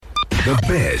The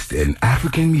best in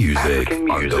African music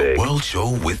on The World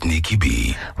Show with Nicky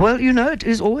B. Well, you know, it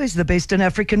is always the best in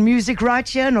African music right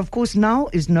here. And of course, now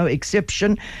is no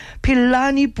exception.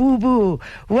 Pilani, Bubu,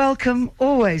 welcome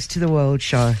always to The World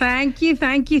Show. Thank you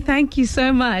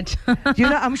so much. You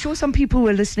know, I'm sure some people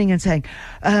were listening and saying,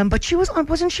 but she was on,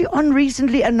 wasn't she on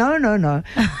recently? And no.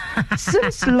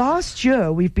 Since last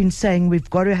year, we've been saying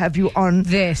we've got to have you on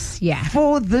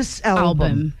for this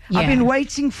album. Yeah. I've been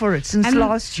waiting for it since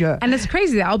last year. And it's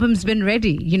crazy, the album's been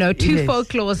ready, you know, two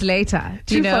folklores later.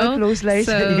 Folklores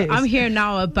later, so yes. I'm here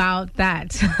now about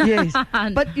that. Yes.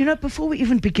 But, you know, before we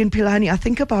even begin, Pilani, I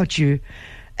think about you.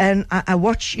 And I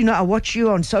watch you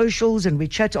on socials, and we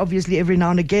chat obviously every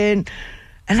now and again.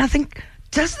 And I think,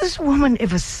 does this woman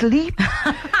ever sleep?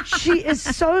 She is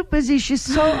so busy. She's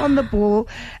so on the ball.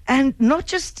 And not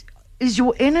just is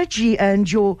your energy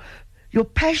and your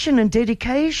passion and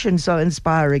dedication so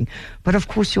inspiring, but of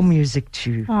course your music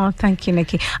too. Oh, thank you,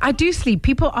 Nicky. I do sleep.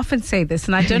 People often say this,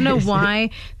 and I don't know why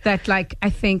that, like, I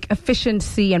think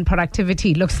efficiency and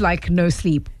productivity looks like no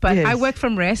sleep. But I work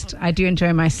from rest. I do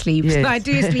enjoy my sleep. Yes. So I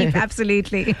do sleep,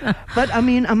 absolutely. But I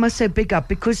mean, I must say big up,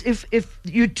 because if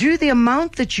you do the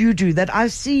amount that you do, that I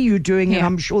see you doing, and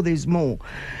I'm sure there's more,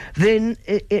 then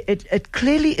it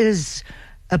clearly is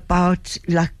about,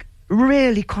 like,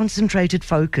 really concentrated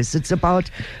focus. It's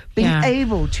about being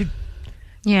able to,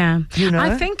 you know.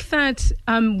 I think that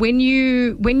when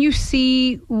you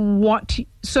see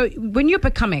when you're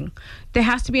becoming, there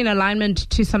has to be an alignment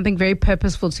to something very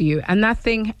purposeful to you, and that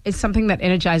thing is something that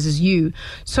energizes you.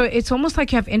 So it's almost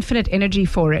like you have infinite energy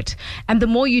for it, and the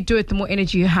more you do it, the more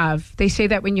energy you have. They say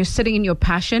that when you're sitting in your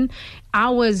passion,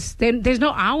 there's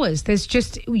no hours. There's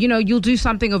just, you know, you'll do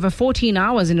something over 14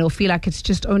 hours and it'll feel like it's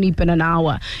just only been an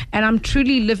hour. And I'm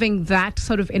truly living that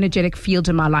sort of energetic field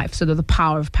in my life, sort of the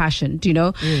power of passion, do you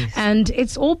know? Yes. And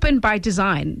it's all been by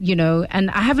design, you know, and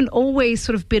I haven't always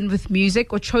sort of been with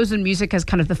music or chosen music as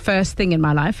kind of the first thing in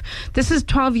my life. This is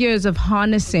 12 years of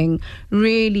harnessing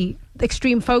really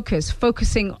extreme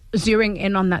focusing, zeroing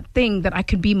in on that thing that I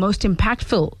could be most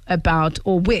impactful about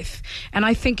or with. And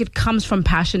I think it comes from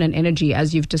passion and energy,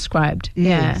 as you've described.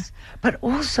 Yes. But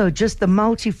also just the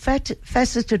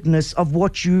multifacetedness of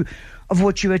what you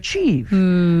achieve.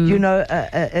 You know,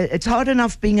 it's hard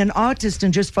enough being an artist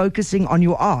and just focusing on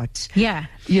your art. Yeah.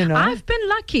 You know, I've been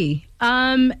lucky.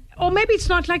 Or maybe it's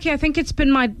not lucky. I think it's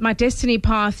been my destiny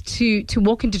path to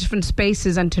walk into different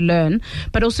spaces and to learn,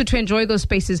 but also to enjoy those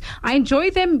spaces. I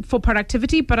enjoy them for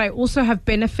productivity, but I also have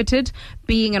benefited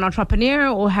being an entrepreneur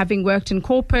or having worked in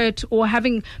corporate or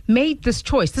having made this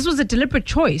choice. This was a deliberate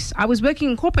choice. I was working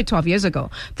in corporate 12 years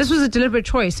ago. This was a deliberate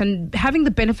choice, and having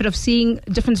the benefit of seeing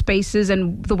different spaces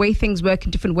and the way things work in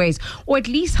different ways, or at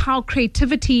least how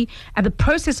creativity and the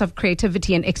process of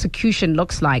creativity and execution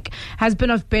looks like, has been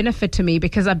of benefit to me,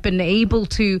 because I've been able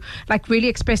to, like, really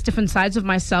express different sides of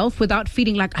myself without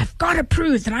feeling like I've got to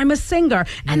prove that I'm a singer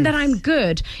and that I'm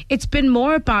good. It's been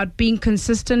more about being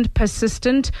consistent,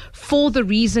 persistent for the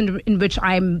reason in which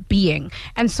I'm being.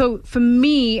 And so for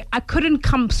me, I couldn't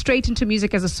come straight into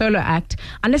music as a solo act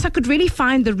unless I could really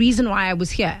find the reason why I was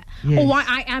here, or why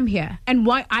I am here, and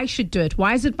why I should do it.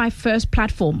 Why is it my first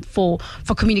platform for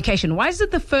communication? Why is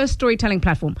it the first storytelling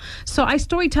platform? So I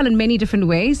storytell in many different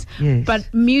ways, but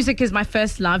music is my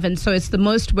first love, and so it's the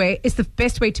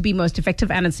best way to be most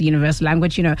effective, and it's a universal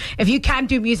language. You know, if you can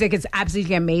do music, it's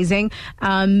absolutely amazing.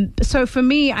 So for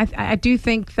me, I do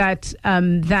think that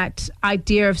that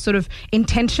idea of sort of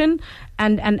intention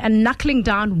and knuckling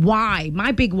down why,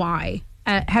 my big why,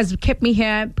 has kept me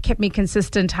here, kept me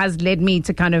consistent, has led me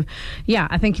to kind of,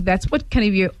 I think that's what kind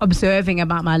of you're observing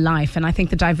about my life. And I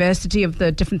think the diversity of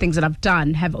the different things that I've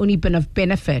done have only been of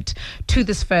benefit to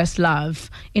this first love,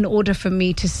 in order for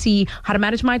me to see how to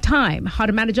manage my time, how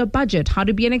to manage a budget, how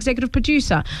to be an executive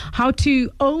producer, how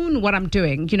to own what I'm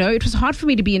doing. You know, it was hard for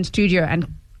me to be in studio and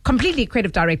completely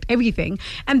creative direct everything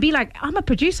and be like, I'm a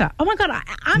producer. Oh my God,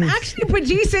 I'm actually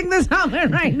producing this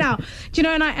album right now. Do you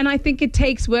know, and I think it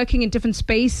takes working in different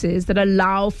spaces that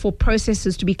allow for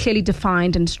processes to be clearly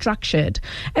defined and structured.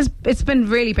 It's been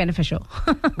really beneficial.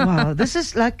 Wow, this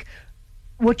is like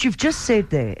what you've just said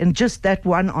there, and just that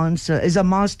one answer is a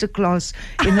masterclass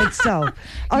in itself.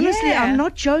 Honestly, I'm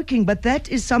not joking, but that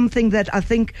is something that I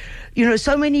think, you know,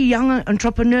 so many young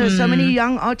entrepreneurs, so many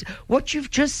young artists, what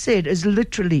you've just said is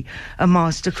literally a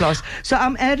masterclass. So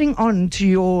I'm adding on to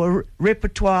your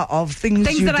repertoire of things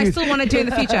that I still want to do in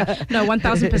the future. No,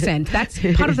 1,000%. That's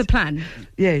part of the plan.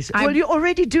 Yes. Well, you're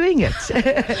already doing it.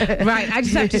 Right. I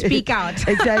just have to speak out.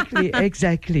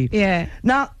 Exactly. Yeah.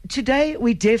 Now, today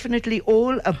we definitely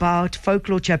all about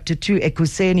Folklore Chapter 2,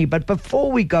 Ekuseni. But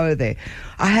before we go there,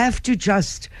 I have to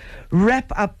just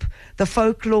wrap up the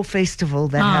folklore festival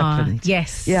that happened.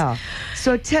 Yes. Yeah.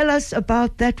 So tell us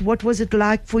about that. What was it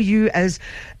like for you as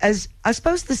I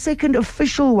suppose the second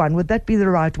official one? Would that be the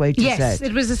right way to say it? Yes,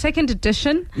 it was the second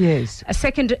edition. Yes. A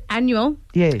second annual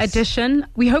edition.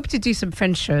 We hope to do some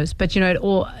French shows, but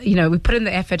we put in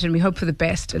the effort and we hope for the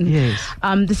best.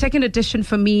 And the second edition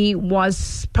for me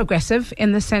was progressive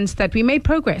in the sense that we made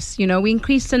progress. We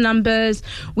increased the numbers.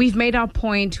 We've made our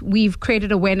point. We've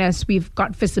created awareness. We've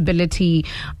got visibility.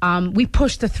 We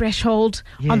pushed the threshold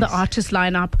on the artist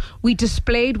lineup. We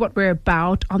displayed what we're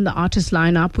about on the artist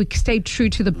lineup. We stayed true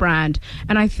to the brand.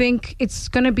 And I think it's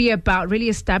going to be about really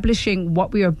establishing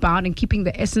what we're about and keeping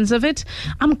the essence of it.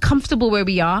 I'm comfortable where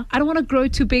we are. I don't want to grow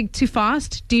too big too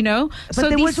fast. Do you know? But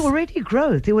there was already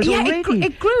growth. There was already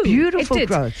it grew. Beautiful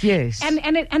growth. Yes. And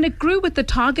it grew with the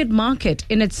target market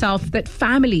in itself, that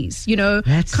families,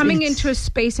 coming into a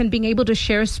space and being able to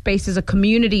share a space as a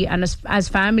community and as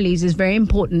families is very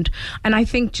important. And I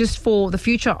think just for the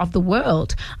future of the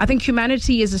world, I think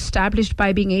humanity is established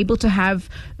by being able to have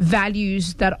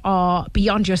values that are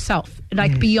beyond yourself,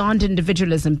 like beyond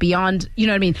individualism, beyond,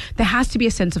 there has to be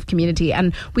a sense of community.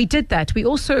 And we did that. We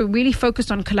also really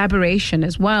focused on collaboration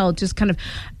as well, just kind of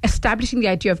establishing the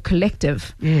idea of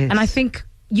collective. And I think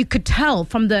you could tell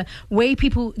from the way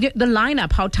people, the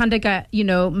lineup, how Tandega,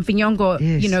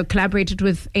 Mvinyongo, collaborated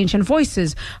with Ancient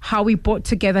Voices, how we brought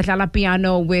together Lala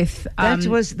Piano with...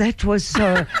 that was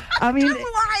so... I mean,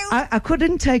 I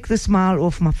couldn't take the smile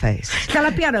off my face.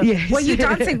 Lala Piano? Yes. Were you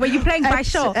dancing? Were you playing by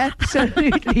show?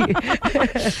 Absolutely.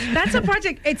 That's a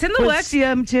project. It's in the works.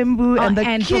 Siam Tembu and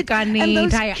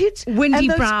those kids, Windy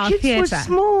Brow Theatre. Were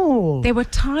small. They were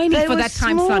tiny for that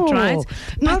time slot, right?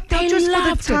 Not just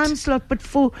for the time slot, but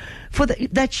for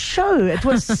that show. It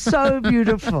was so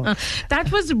beautiful.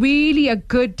 That was really a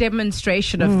good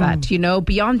demonstration of that,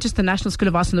 beyond just the National School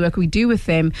of Arts and the work we do with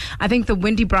them. I think the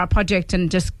Windy Brow project and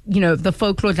just, the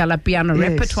folklore de la piano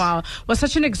repertoire was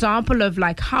such an example of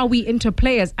like how we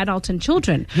interplay as adults and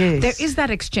children. There is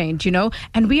that exchange,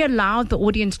 and we allowed the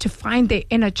audience to find their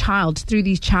inner child through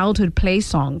these childhood play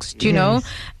songs. Do you know?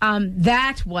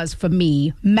 That was for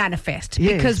me manifest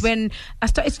because when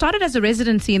it started as a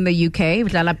residency in the UK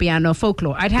with La Piano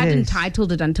Folklore, I hadn't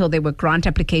titled it until there were grant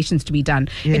applications to be done.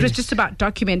 It was just about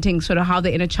documenting sort of how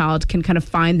the inner child can kind of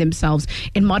find themselves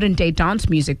in modern day dance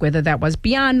music, whether that was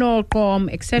piano, kom,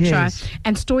 etc.,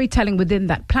 and storytelling within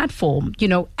that platform,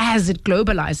 as it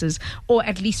globalizes or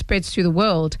at least spreads through the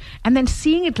world, and then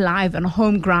seeing it live on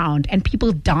home ground and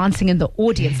people dancing in the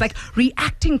audience, like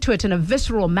reacting to it in a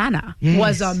visceral manner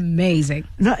was amazing.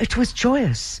 No, it was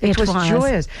joyous. It was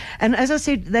joyous. And as I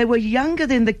said, they were younger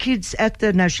than the kids at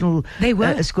the National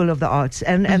School of the Arts,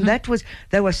 and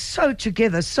they were so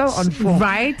together, so on form,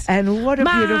 right? And what a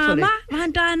beautiful.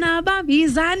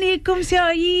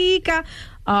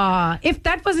 If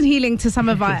that wasn't healing to some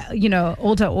of our,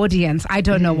 older audience, I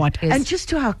don't know what is. And just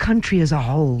to our country as a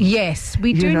whole. Yes,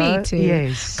 we do need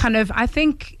to. Kind of, I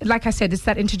think, like I said, it's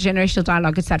that intergenerational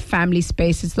dialogue, it's that family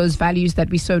space, it's those values that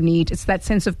we so need, it's that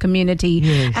sense of community.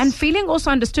 And feeling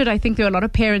also understood. I think there are a lot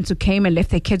of parents who came and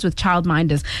left their kids with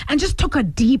childminders and just took a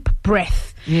deep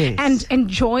breath and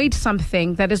enjoyed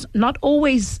something that is we're not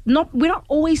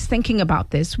always thinking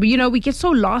about this. We get so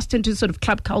lost into sort of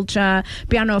club culture,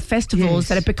 piano festivals,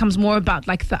 that it becomes more about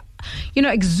like the,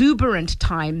 exuberant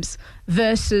times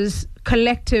versus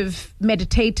collective,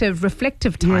 meditative,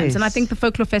 reflective times. And I think the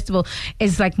Folklore Festival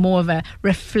is like more of a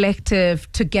reflective,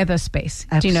 together space.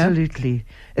 Absolutely.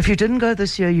 If you didn't go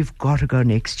this year, you've got to go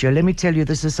next year. Let me tell you,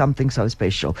 this is something so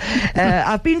special.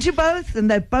 I've been to both, and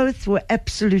they both were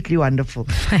absolutely wonderful.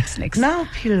 Thanks, Nick. Now,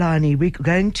 Pilani, we're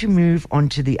going to move on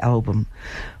to the album.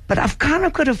 But I've kind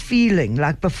of got a feeling,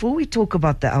 like before we talk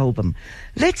about the album,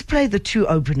 let's play the two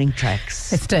opening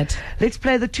tracks. Let's do it. Let's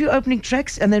play the two opening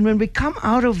tracks, and then when we come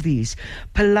out of these,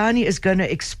 Pilani is going to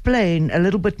explain a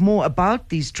little bit more about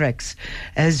these tracks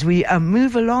as we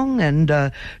move along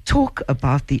and talk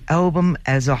about the album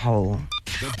as a whole.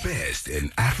 The best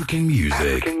in African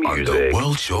music on The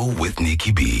World Show with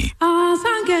Nicky B.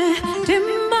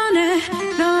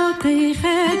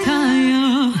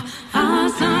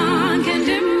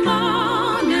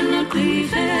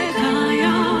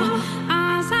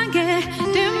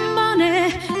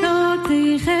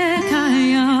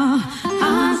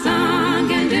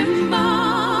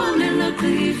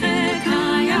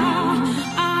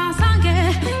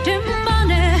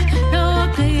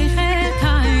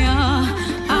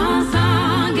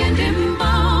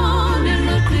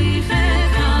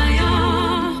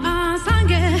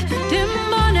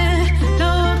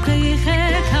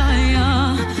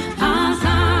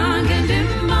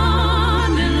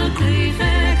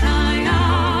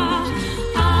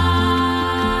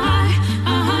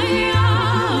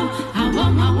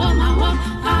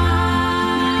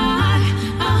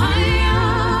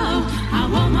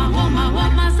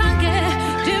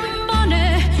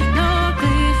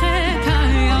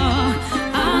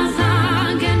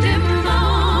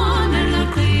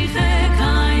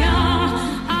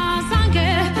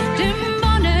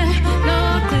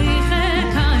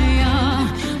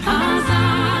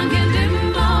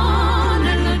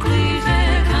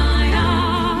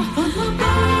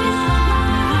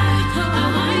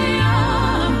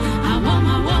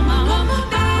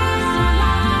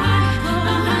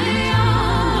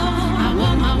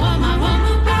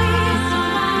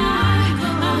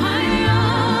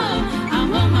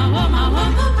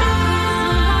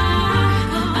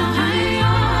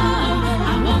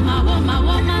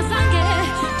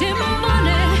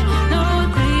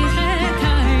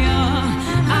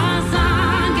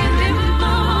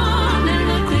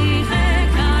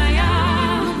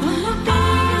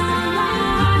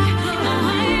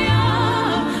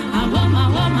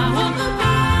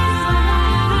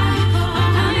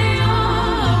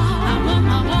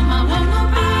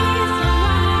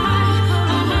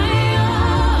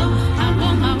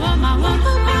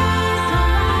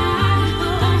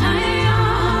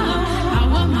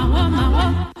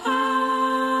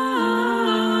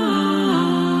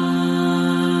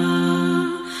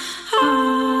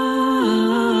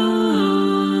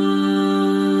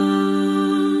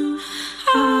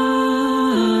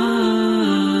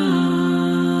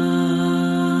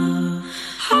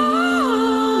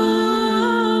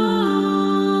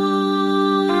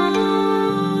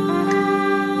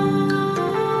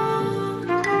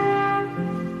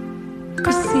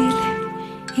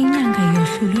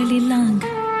 yohlulwe lilanga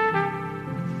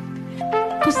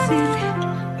kusile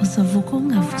uzavuka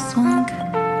ungavuswanga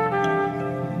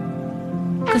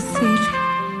kusile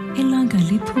ilanga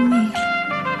liphumile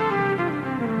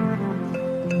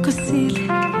kusile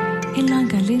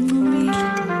ilanga lincumile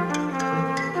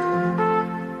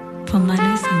phumani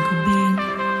ezingubeni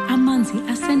amanzi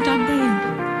asentabeni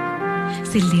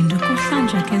silinde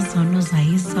kuhlanjwa kezono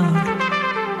zayizolo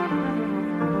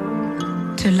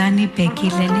thulani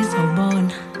ibhekile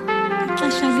nizobona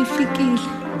ixesha lifikile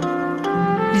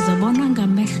nizobona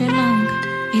ngamehlo elanga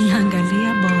ilanga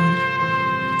liyabona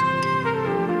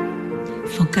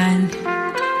vukani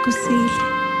kusile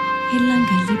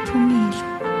ilanga liphumile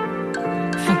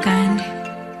vukani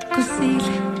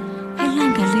kusile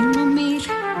ilanga lincumile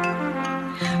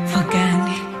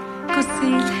vukani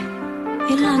kusile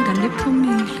ilanga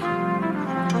liphumile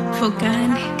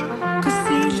vukani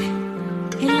kusile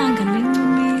ilanga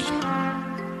lincumile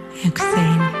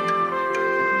ekuseni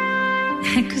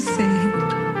ekuseni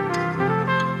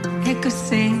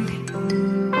ekuseni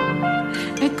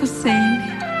ekuseni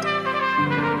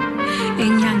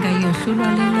inyanga yohlulwa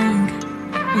lilanga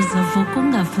uzavuka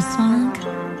ungavuswanga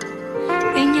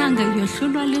inyanga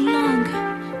yohlulwa lilanga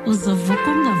uzavuka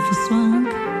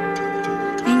ungavuswanga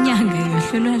inyanga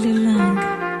yohlulwa lilanga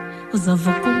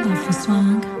uzavuka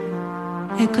ungavuswanga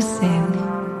ekuseni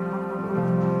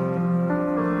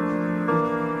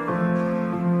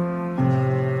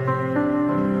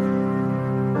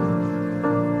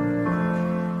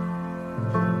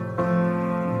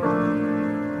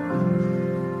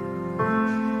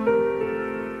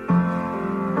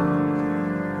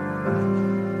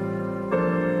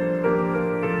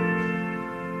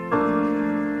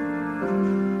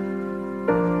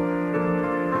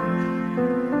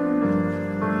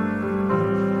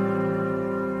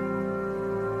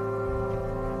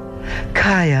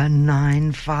Kaya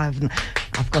 95.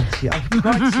 I've got you.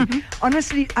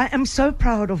 Honestly, I am so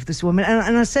proud of this woman.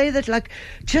 And I say that, like,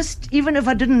 just even if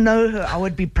I didn't know her, I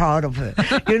would be proud of her.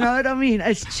 You know what I mean?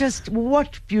 It's just,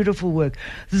 what beautiful work.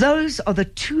 Those are the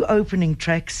two opening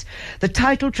tracks. The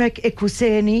title track,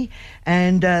 Ekuseni,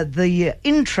 and the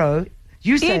intro,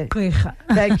 you say.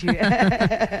 Thank you.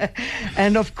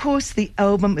 And of course, the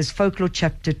album is Folklore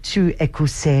Chapter 2,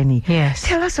 Ekuseni. Yes.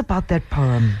 Tell us about that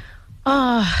poem.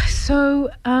 I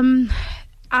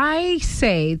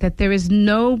say that there is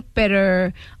no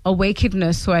better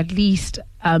awakeness, or at least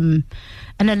an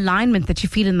alignment that you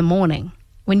feel in the morning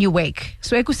when you wake.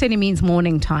 So Ekuseni means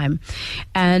morning time.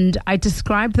 And I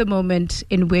described the moment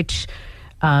in which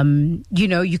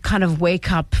you kind of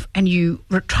wake up and you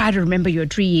try to remember your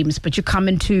dreams, but you come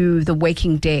into the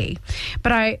waking day.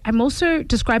 But I'm also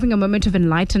describing a moment of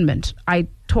enlightenment. I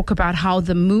talk about how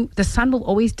the sun will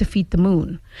always defeat the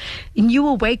moon. And you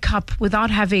will wake up without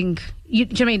having,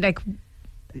 without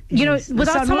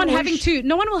someone having to,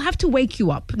 no one will have to wake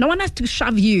you up. No one has to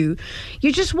shove you.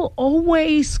 You just will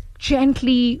always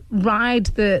gently ride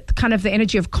the kind of the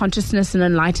energy of consciousness and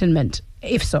enlightenment.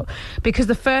 If so, because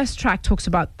the first track talks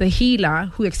about the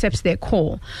healer who accepts their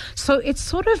call. So it's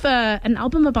sort of an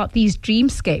album about these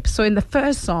dreamscapes. So in the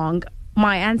first song,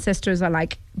 my ancestors are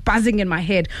like buzzing in my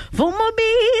head,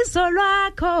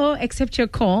 accept your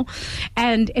call.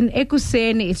 And in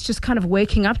Ekuseni, it's just kind of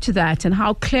waking up to that and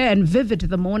how clear and vivid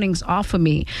the mornings are for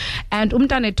me. And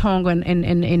Umdane Tongo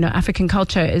in African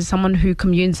culture is someone who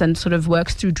communes and sort of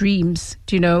works through dreams,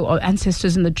 or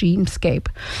ancestors in the dreamscape.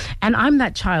 And I'm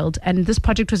that child. And this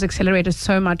project was accelerated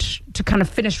so much to kind of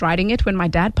finish writing it when my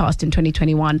dad passed in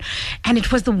 2021. And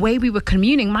it was the way we were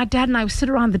communing. My dad and I would sit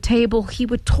around the table. He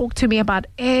would talk to me about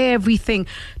everything.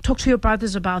 Talk to your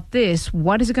brothers about this.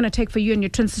 What is it going to take for you and your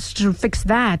twin sister to fix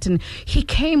that? And he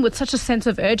came with such a sense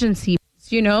of urgency,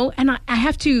 and I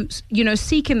have to,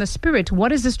 seek in the spirit.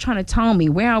 What is this trying to tell me?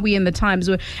 Where are we in the times?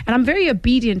 And I'm very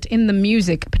obedient in the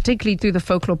music, particularly through the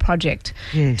Folklore Project,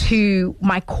 to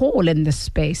my call in this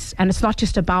space. And it's not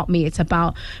just about me. It's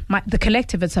about the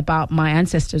collective. It's about my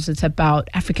ancestors. It's about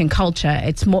African culture.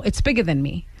 It's bigger than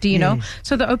me. Do you know?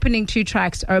 So the opening two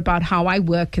tracks are about how I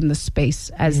work in the space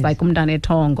as like Umdane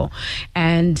Tongo,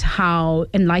 and how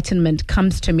enlightenment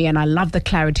comes to me, and I love the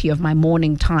clarity of my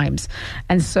morning times.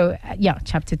 And so,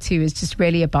 chapter 2 is just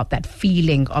really about that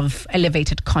feeling of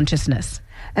elevated consciousness.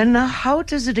 And now, how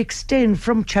does it extend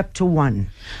from chapter 1?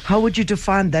 How would you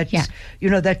define that,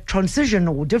 that transition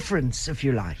or difference, if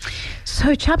you like?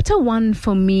 So chapter 1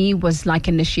 for me was like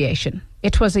initiation.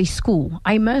 It was a school.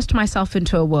 I immersed myself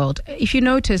into a world. If you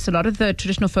notice, a lot of the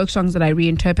traditional folk songs that I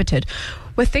reinterpreted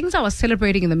were things I was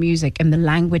celebrating in the music and the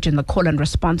language and the call and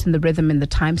response and the rhythm and the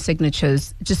time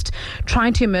signatures, just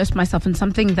trying to immerse myself in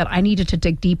something that I needed to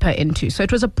dig deeper into. So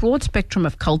it was a broad spectrum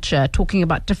of culture, talking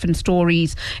about different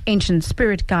stories, ancient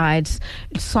spirit guides,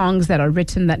 songs that are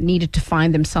written that needed to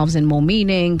find themselves in more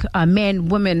meaning, men,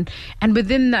 women, and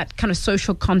within that kind of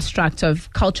social construct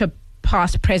of culture,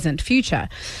 past, present, future.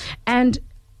 And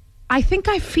I think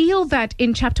I feel that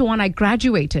in chapter 1 I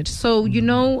graduated. So, a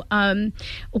lot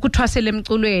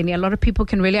of people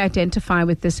can really identify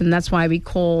with this, and that's why we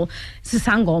call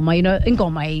Sisangoma,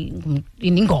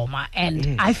 Ingoma. And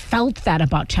yes. I felt that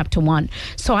about chapter 1.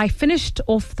 So I finished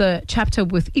off the chapter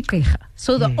with Ikricha.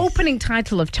 So the opening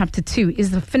title of chapter 2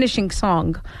 is the finishing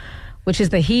song, which is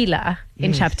the healer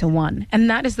in chapter 1. And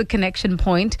that is the connection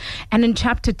point. And in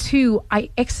chapter 2, I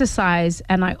exercise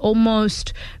and I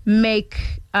almost make,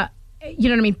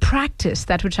 practice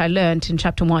that which I learned in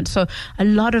chapter 1. So a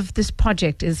lot of this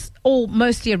project is all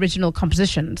mostly original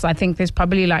compositions. I think there's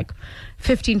probably like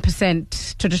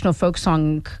 15% traditional folk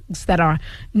songs that are,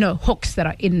 hooks that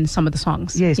are in some of the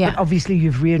songs. Yes, but obviously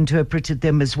you've reinterpreted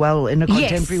them as well in a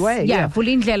contemporary way. Yeah,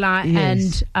 Vulindlela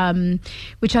and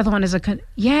which other one is the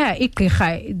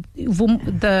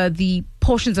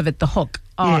portions of it, the hook,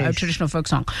 are a traditional folk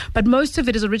song. But most of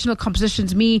it is original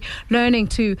compositions, me learning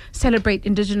to celebrate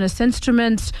indigenous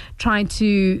instruments, trying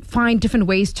to find different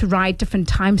ways to write different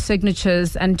time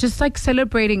signatures, and just like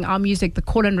celebrating our music, the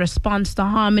call and response, the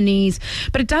harmonies.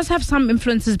 But it does have some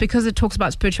influences because it talks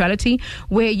about spirituality,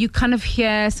 where you kind of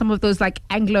hear some of those like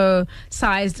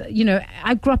Anglo-sized,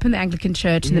 I grew up in the Anglican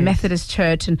church and the Methodist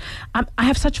church, and I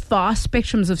have such vast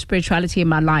spectrums of spirituality in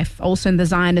my life, also in the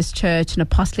Zionist church and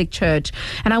Apostolic church.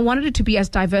 And I wanted it to be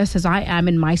as diverse as I am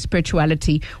in my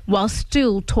spirituality, while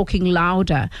still talking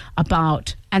louder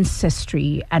about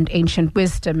ancestry and ancient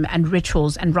wisdom and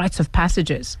rituals and rites of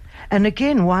passages. And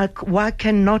again, why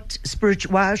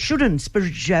shouldn't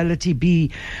spirituality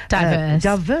be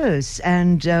diverse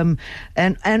and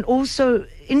also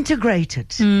integrated?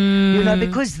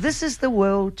 Because this is the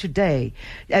world today.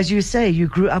 As you say, you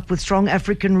grew up with strong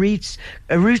African roots.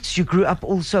 You grew up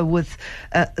also with,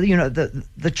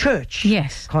 the church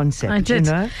concept. I did,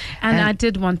 and I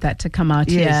did want that to come out.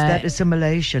 Yes, that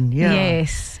assimilation. Yeah.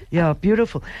 Yes. Yeah,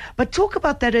 beautiful. But talk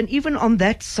about that, and even on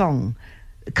that song,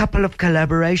 a couple of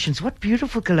collaborations. What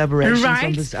beautiful collaborations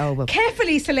on this album.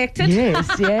 Carefully selected.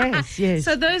 Yes.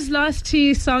 So those last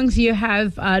 2 songs, you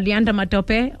have Leanda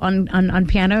Matope on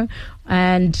piano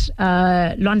and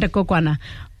Luanda Kokwana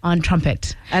on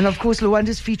trumpet. And of course,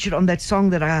 Luanda's featured on that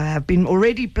song that I have been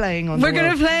already playing on. We're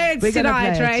going to play it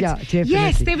tonight, right? Yeah, definitely.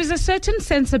 Yes, there was a certain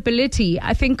sensibility.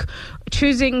 I think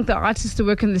choosing the artists to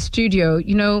work in the studio,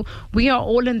 we are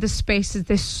all in this space.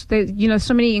 There's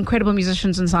so many incredible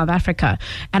musicians in South Africa,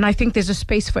 and I think there's a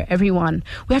space for everyone.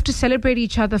 We have to celebrate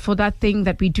each other for that thing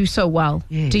that we do so well.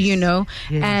 Yes. Do you know?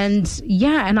 Yes.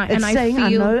 And I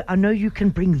feel I know you can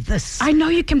bring this. I know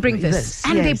you can bring this.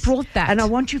 And they brought that. And I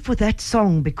want you for that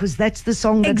song, because that's the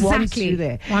song that wants you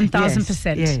there.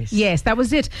 1000%. Yes, that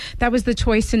was it. That was the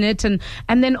choice in it. And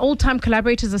then all-time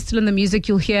collaborators are still in the music.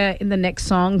 You'll hear in the next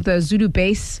song the Zulu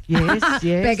bass. Yes.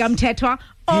 Begam Tetwa.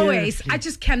 Always. Beautifully. I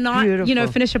just cannot,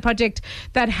 finish a project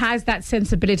that has that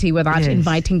sensibility without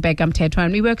inviting Begam Tetwa.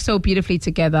 And we work so beautifully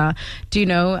together. Do you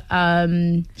know?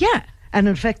 And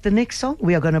in fact, the next song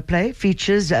we are going to play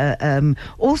features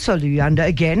also Luyanda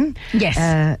again.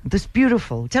 Yes. This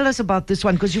beautiful. Tell us about this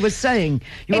one, because you were saying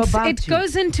it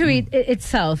goes into it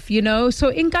itself, So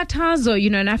in Katazo,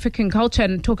 in African culture,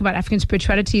 and talk about African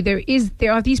spirituality,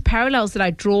 there are these parallels that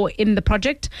I draw in the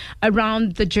project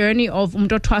around the journey of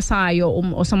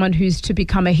Umdotwasayo, or someone who's to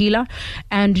become a healer,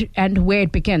 and where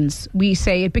it begins. We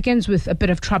say it begins with a bit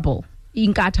of trouble.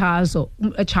 In Katazo,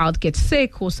 a child gets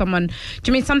sick, or someone. Do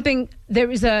you mean something? There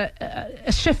is a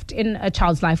shift in a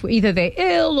child's life where either they're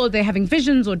ill or they're having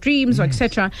visions or dreams or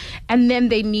etc. And then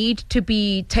they need to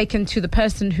be taken to the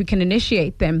person who can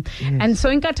initiate them. Yes. And so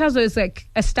in Katazo is like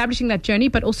establishing that journey,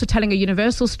 but also telling a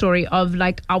universal story of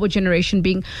like our generation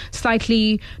being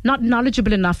slightly not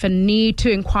knowledgeable enough and need to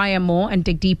inquire more and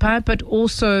dig deeper, but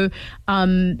also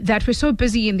that we're so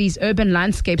busy in these urban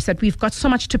landscapes that we've got so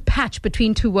much to patch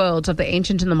between 2 worlds of the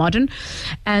ancient and the modern.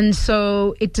 And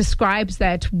so it describes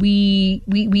that we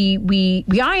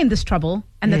are in this trouble,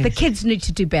 and that the kids need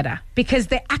to do better, because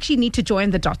they actually need to join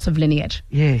the dots of lineage.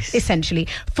 Yes. Essentially,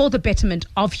 for the betterment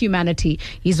of humanity.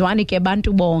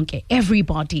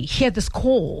 Everybody hear this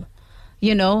call,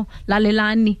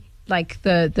 lalelani, like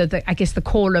the I guess the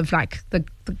call of like the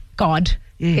God.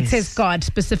 It Yes. says God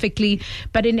specifically,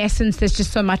 but in essence, there's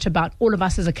just so much about all of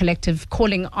us as a collective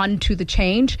calling on to the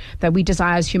change that we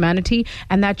desire as humanity,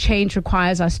 and that change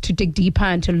requires us to dig deeper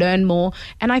and to learn more.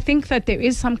 And I think that there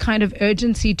is some kind of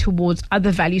urgency towards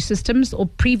other value systems or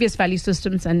previous value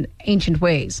systems and ancient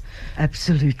ways.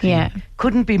 Absolutely. Yeah.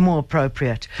 Couldn't be more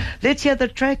appropriate. Let's hear the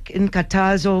track in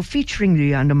Katazo featuring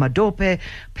Luyanda Madope,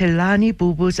 Pilani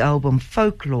Bubu's album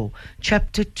Folklore,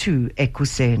 Chapter 2,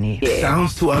 Ekuseni.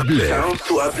 Sounds to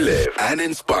uplift and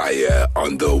inspire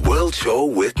on The World Show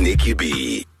with Nicky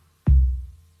B.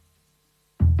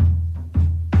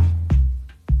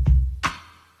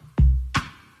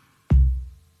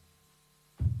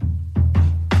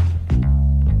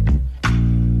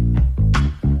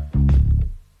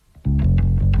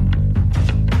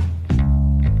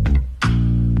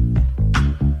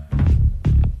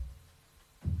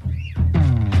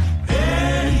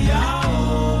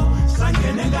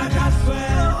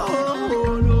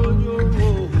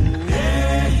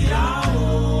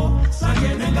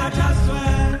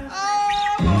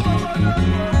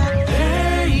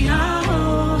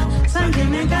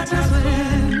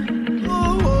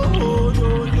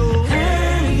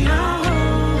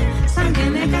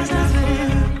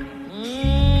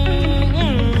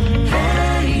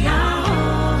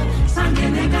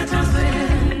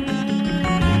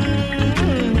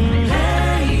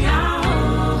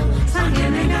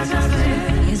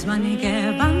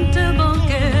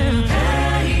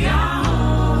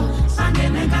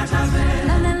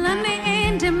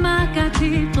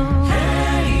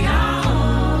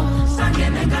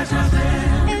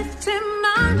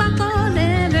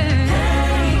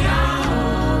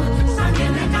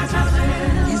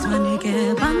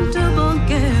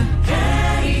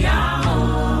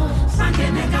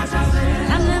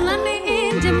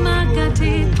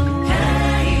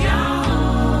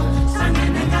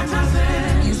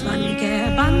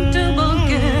 Bantu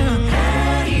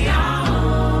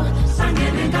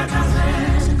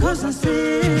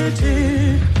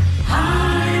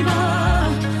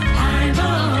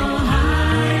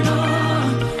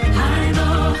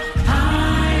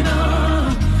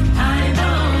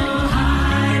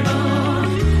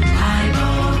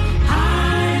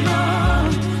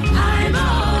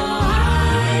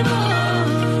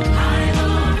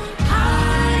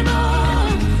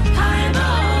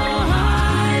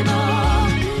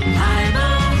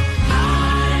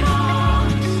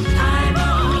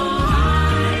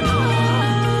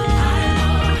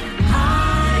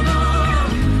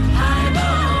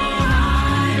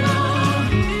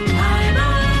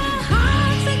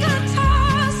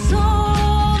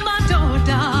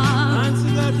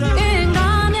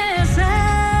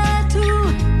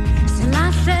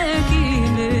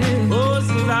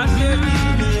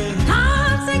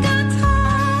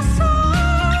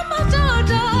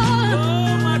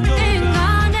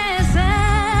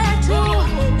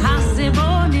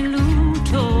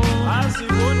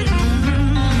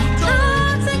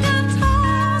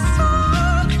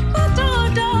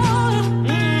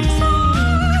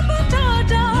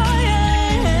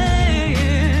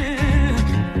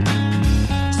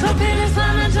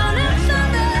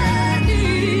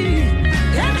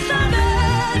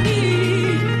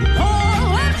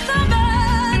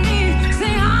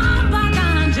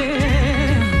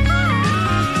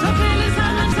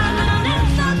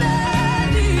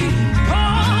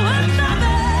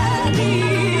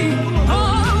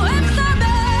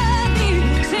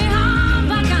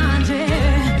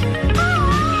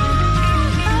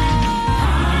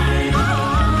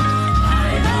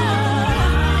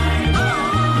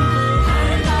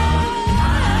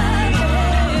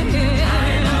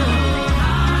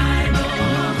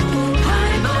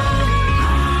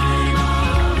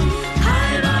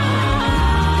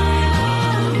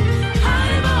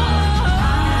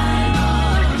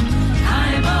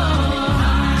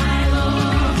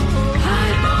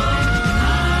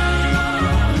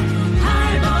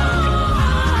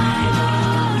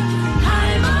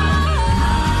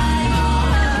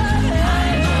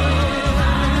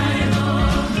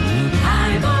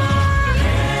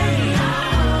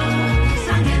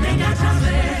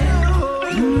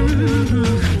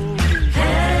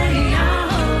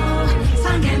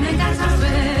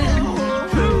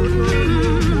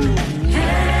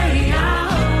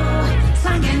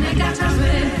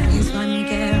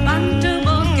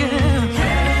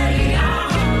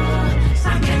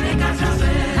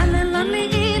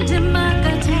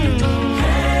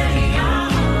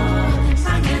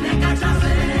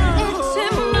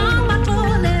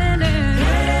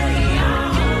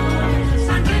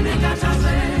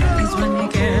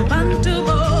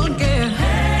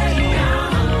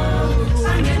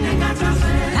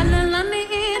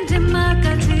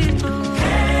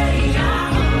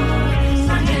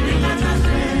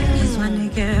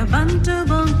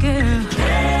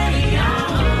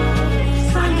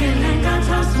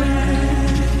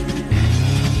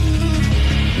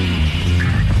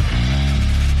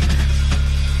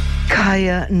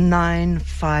Inspire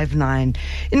 959.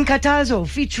 In Katazo,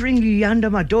 featuring Luyanda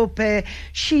Madope.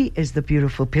 She is the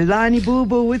beautiful Pilani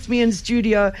Bubu with me in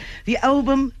studio. The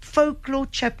album Folklore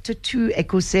Chapter 2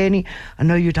 Ekoseni. I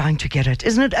know you're dying to get it.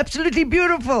 Isn't it absolutely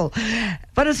beautiful?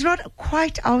 But it's not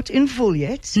quite out in full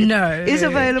yet. No. It is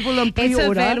available on pre-order.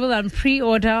 It's available on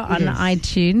pre-order on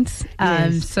iTunes.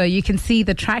 So you can see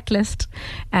the track list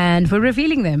and we're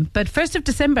revealing them. But 1st of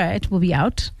December, it will be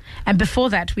out. And before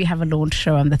that, we have a launch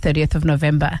show on the 30th of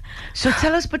November. So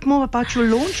tell us a bit more about your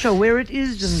launch show, where it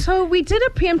is. So we did a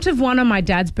preemptive one on my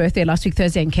dad's birthday last week,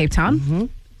 Thursday, in Cape Town. Mm-hmm.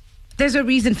 There's a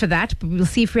reason for that, but we'll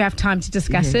see if we have time to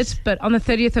discuss it. But on the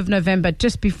 30th of November,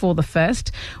 just before the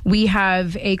 1st, we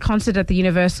have a concert at the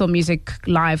Universal Music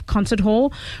Live Concert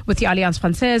Hall with the Alliance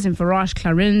Française and Varage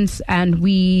Clarins. And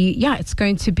it's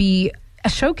going to be a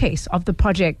showcase of the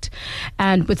project,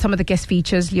 and with some of the guest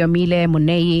features, Leomile,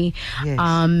 Monei,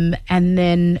 and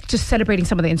then just celebrating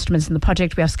some of the instruments in the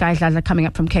project. We have Sky Gladler coming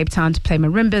up from Cape Town to play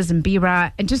marimbas and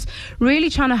bira, and just really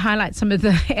trying to highlight some of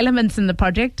the elements in the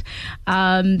project.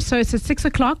 So it's at 6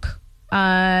 o'clock.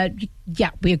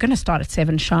 We're going to start at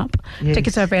 7 sharp. Yes.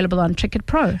 Tickets are available on Ticket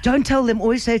Pro. Don't tell them.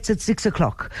 Always say it's at 6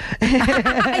 o'clock. They're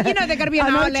going to be an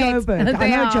hour late. I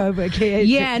know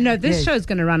Joburg. This show is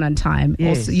going to run on time.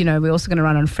 Yes. Also, we're also going to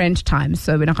run on French time,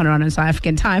 so we're not going to run on South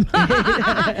African time.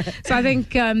 So I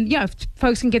think, if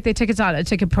folks can get their tickets out at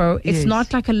Ticket Pro. It's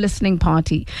not like a listening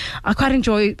party. I quite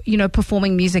enjoy,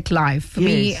 performing music live. For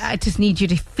me, I just need you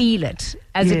to feel it.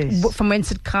 From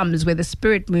whence it comes, where the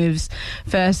spirit moves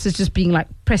versus just being like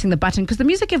pressing the button, because the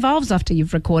music evolves after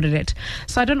you've recorded it.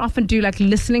 So I don't often do like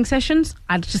listening sessions.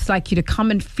 I'd just like you to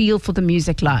come and feel for the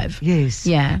music live. Yes.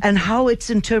 Yeah. And how it's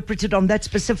interpreted on that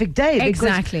specific day.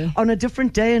 Exactly. Because on a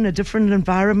different day in a different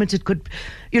environment, it could,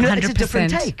 it's a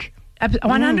different take.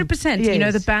 100%.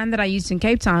 Yes. The band that I used in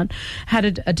Cape Town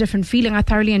had a different feeling. I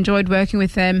thoroughly enjoyed working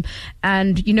with them.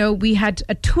 And, we had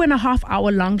a 2.5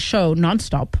 hour long show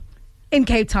nonstop in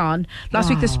Cape Town. Last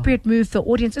week, the spirit moved the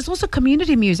audience. It's also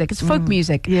community music. It's folk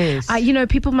music. Yes.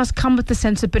 People must come with the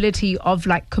sensibility of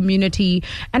like community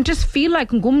and just feel like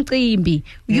ngumcimbi.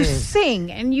 You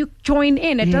sing and you join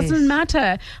in. It doesn't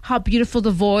matter how beautiful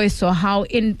the voice or how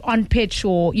on pitch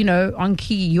or, on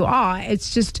key you are.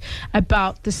 It's just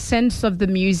about the sense of the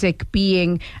music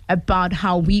being about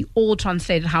how we all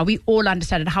translate it, how we all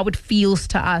understand it, how it feels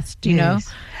to us. Do you know?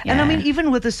 And I mean,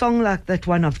 even with a song like that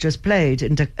one I've just played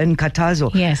in Katazo,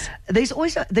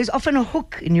 there's often a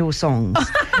hook in your songs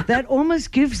that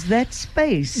almost gives that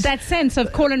space, that sense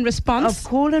of call and response.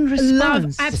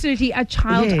 Love, absolutely.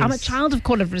 I'm a child of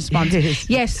call and response.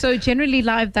 Yes. So generally,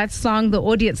 live that song, the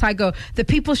audience, I go, the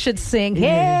people should sing.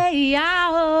 Hey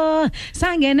yao,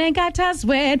 sangene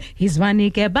gataswen,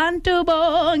 hiswanike bantu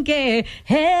bonke.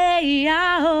 Hey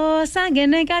yao,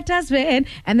 sangene gataswen,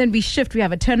 and then we shift. We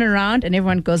have a turnaround, and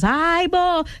everyone goes,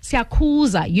 Aibo,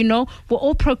 siyakuza. We're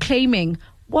all proclaiming,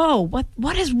 whoa,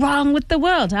 what is wrong with the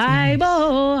world?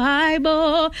 Aibo,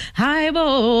 aibo,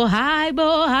 aibo,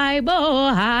 aibo,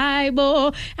 aibo,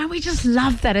 aibo. And we just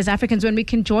love that as Africans when we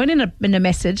can join in a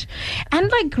message. And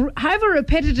like, however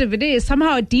repetitive it is,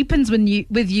 somehow it deepens when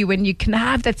you can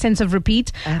have that sense of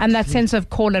repeat and that sense of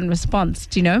call and response,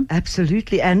 do you know?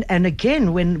 Absolutely. And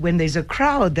again, when there's a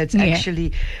crowd that's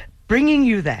actually bringing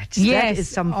you that. That is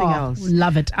something else.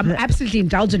 Love it. I'm absolutely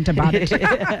indulgent about it. But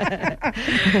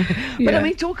I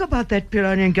mean, talk about that,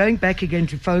 Pilani, and going back again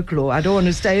to folklore. I don't want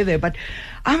to stay there, but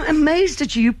I'm amazed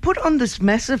at you. You put on this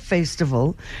massive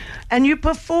festival and you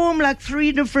perform like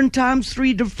 3 different times,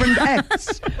 3 different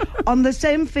acts on the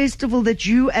same festival that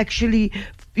you actually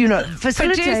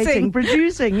facilitating,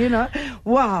 producing,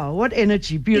 Wow, what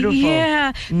energy. Beautiful.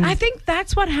 Yeah. I think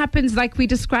that's what happens, like we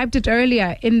described it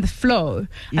earlier in the flow.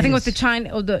 Yes. I think what the China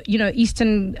or the,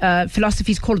 Eastern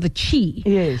philosophies call the chi.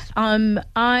 Yes.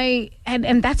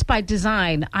 And that's by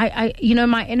design. I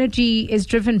my energy is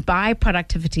driven by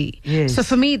productivity. Yes. So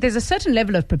for me, there's a certain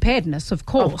level of preparedness, of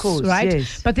course, right?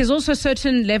 Yes. But there's also a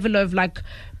certain level of like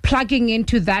plugging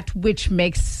into that which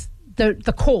makes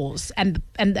the cause and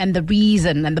the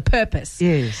reason and the purpose.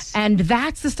 Yes. And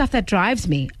that's the stuff that drives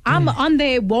me. I'm on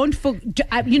there, I'm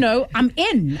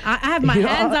in. I have my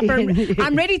hands up.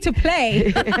 I'm ready to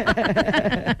play.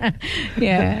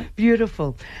 Yeah.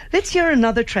 Beautiful. Let's hear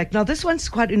another track. Now, this one's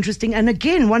quite interesting. And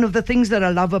again, one of the things that I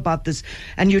love about this,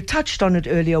 and you touched on it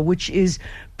earlier, which is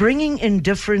bringing in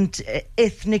different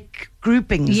ethnic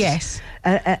groupings. Yes.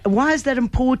 Why is that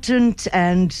important?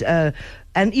 And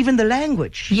even the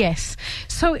language. Yes.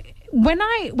 So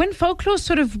when folklore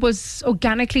sort of was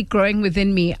organically growing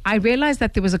within me, I realized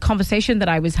that there was a conversation that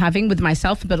I was having with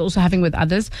myself, but also having with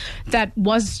others, that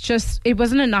was just, it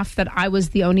wasn't enough that I was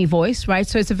the only voice, right?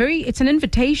 So it's an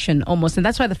invitation almost, and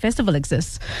that's why the festival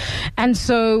exists. And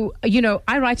so,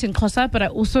 I write in Xhosa, but I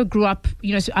also grew up,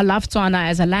 so I love Tswana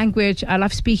as a language. I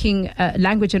love speaking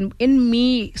language, and in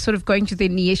me sort of going to the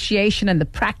initiation and the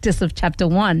practice of chapter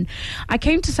 1, I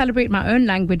came to celebrate my own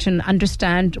language and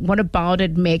understand what about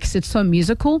it makes it so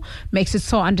musical, makes it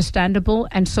so understandable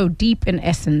and so deep in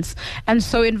essence. And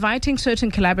so inviting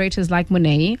certain collaborators like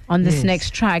Monet on this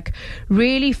next track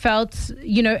really felt,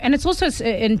 and it's also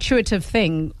an intuitive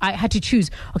thing. I had to choose,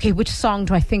 okay, which song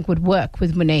do I think would work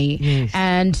with Monet? Yes.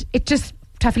 And it just,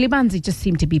 Tafilibanzi just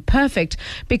seemed to be perfect,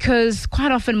 because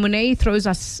quite often Monet throws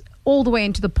us all the way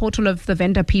into the portal of the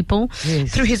Venda people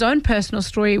through his own personal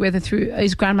story, whether through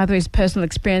his grandmother, his personal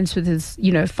experience with his,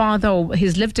 father, or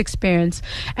his lived experience,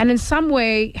 and in some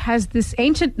way has this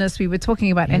ancientness we were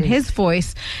talking about in his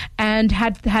voice, and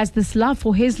has this love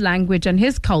for his language and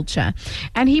his culture.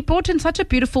 And he brought in such a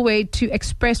beautiful way to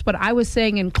express what I was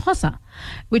saying in Xhosa,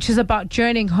 which is about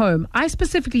journeying home. I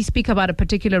specifically speak about a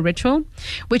particular ritual,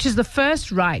 which is the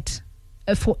first rite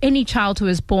for any child who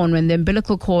is born when the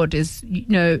umbilical cord is,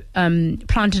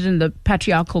 planted in the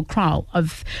patriarchal kraal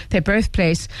of their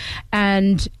birthplace,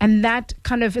 and that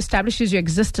kind of establishes your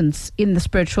existence in the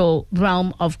spiritual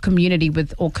realm of community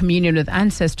with, or communion with,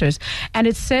 ancestors. And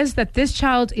it says that this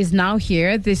child is now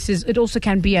here. It also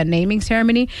can be a naming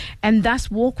ceremony, and thus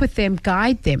walk with them,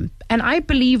 guide them. And I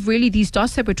believe really these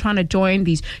dots that we're trying to join,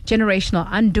 these generational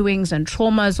undoings and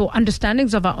traumas or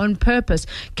understandings of our own purpose,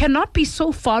 cannot be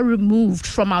so far removed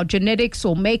from our genetics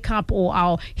or makeup or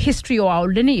our history or our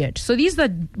lineage. So these are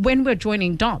when we're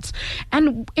joining dots.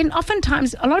 And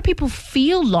oftentimes a lot of people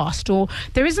feel lost, or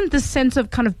there isn't this sense of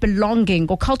kind of belonging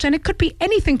or culture. And it could be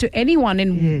anything to anyone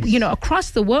in,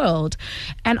 across the world.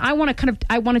 And I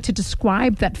wanted to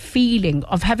describe that feeling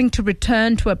of having to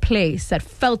return to a place that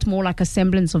felt more like a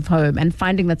semblance of home, and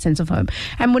finding that sense of home.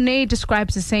 And Monet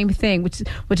describes the same thing,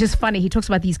 which is funny. He talks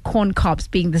about these corn cobs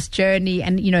being this journey,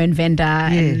 and in Venda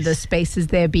and the spaces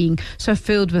there being so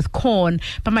filled with corn.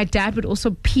 But my dad would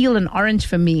also peel an orange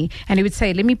for me, and he would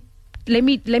say, let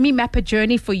me map a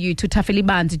journey for you to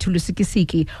Tafilibanzi, to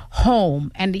Lusikisiki,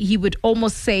 home. And he would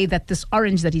almost say that this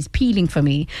orange that he's peeling for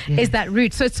me is that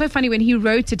route. So it's so funny, when he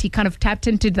wrote it, he kind of tapped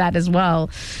into that as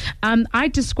well. I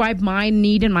describe my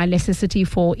need and my necessity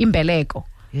for imbeleko,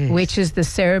 which is the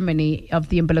ceremony of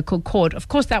the umbilical cord. Of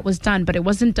course, that was done, but it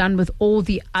wasn't done with all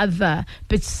the other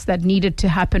bits that needed to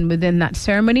happen within that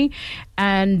ceremony.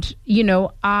 And,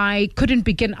 I couldn't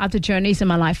begin other journeys in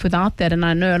my life without that. And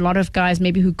I know a lot of guys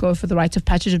maybe who go for the rites of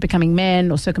passage of becoming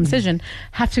men or circumcision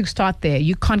have to start there.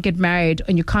 You can't get married,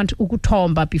 and you can't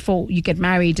ukutomba before you get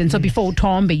married. And so before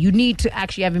utombe, you need to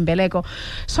actually have imbeleko.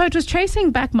 So it was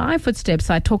tracing back my footsteps.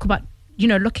 I talk about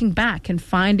looking back and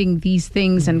finding these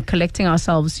things and collecting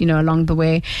ourselves, along the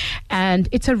way. And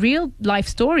it's a real life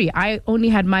story. I only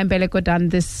had my Mbeleko done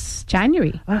this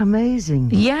January. Oh, amazing.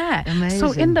 Yeah. Amazing.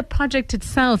 So in the project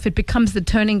itself, it becomes the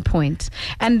turning point.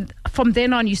 And from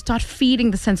then on, you start feeding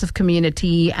the sense of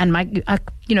community. And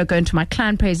go into my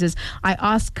clan praises. I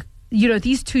ask,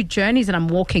 these two journeys that I'm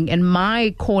walking in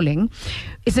my calling,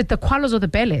 is it the Kwalos or the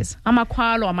Beles? I'm a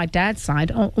Kwalo on my dad's side,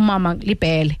 umama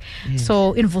libele.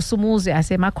 So in Vusumuzi, I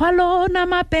say, Makwalo na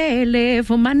mabele,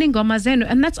 vumaningoma zenu.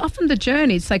 And that's often the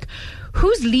journey. It's like,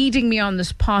 who's leading me on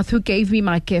this path? Who gave me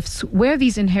my gifts? Where are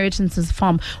these inheritances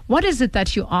from? What is it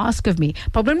that you ask of me?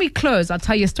 But when we close, I'll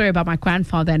tell you a story about my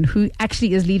grandfather and who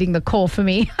actually is leading the call for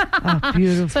me. Oh,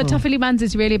 beautiful. So Tafilibanzi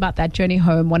is really about that journey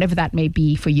home, whatever that may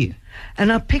be for you.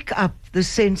 And I pick up the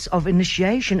sense of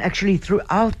initiation actually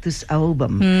throughout this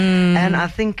album. And I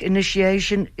think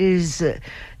initiation is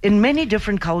in many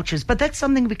different cultures, but that's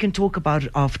something we can talk about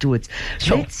afterwards.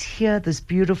 Sure. Let's hear this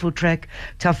beautiful track,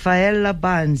 Tafaela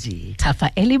Banzi.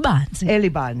 Tafaeli Banzi.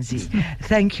 Elibanzi.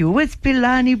 Thank you. With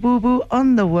Pilani Bubu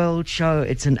on The World Show.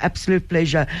 It's an absolute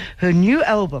pleasure. Her new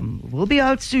album will be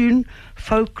out soon,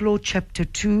 Folklore Chapter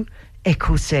 2,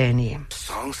 Ekuseni.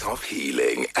 Songs of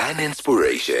healing and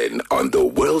inspiration on The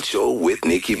World Show with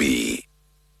Nicky B.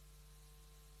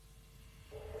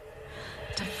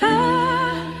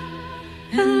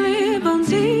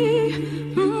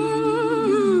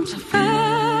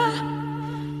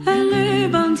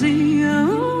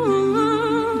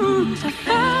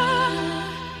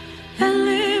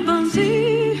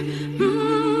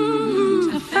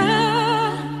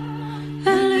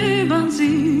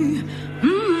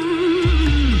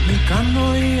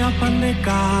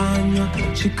 Panekanya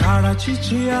chikara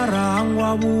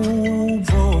chichiarangwa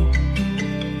bubo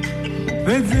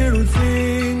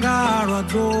Vezirusinga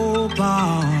rwadzoba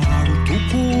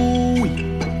rutukui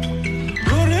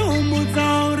Ruri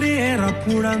umutsauri era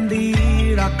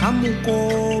purandira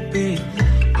kamukope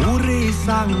Uri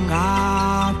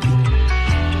sangapi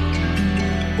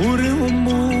Uri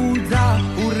umudza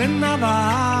uri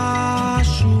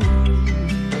navashu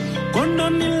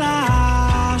Kondoni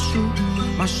lashu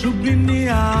Mashubini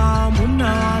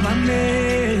amuna vane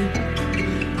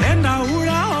Enda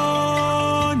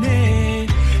uraone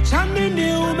Shamini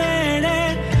umere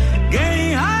Gei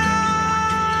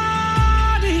hadi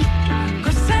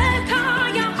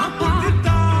Kosekaya apa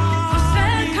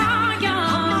Kosekaya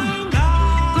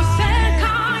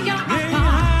Kosekaya apa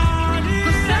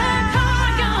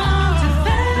Kosekaya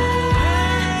Tefe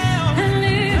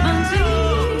Elibanzi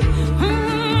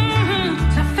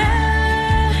Tefe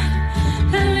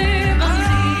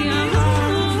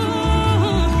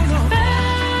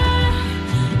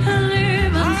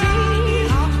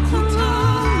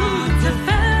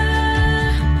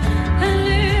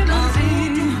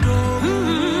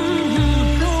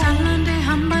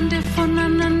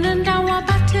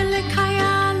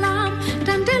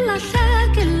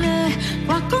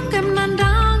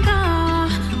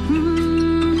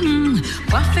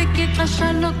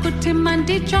Kuti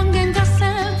mandi jongen da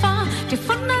selva di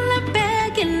fonna le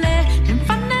begile in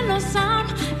fanne lo sam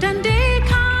dan di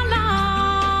kala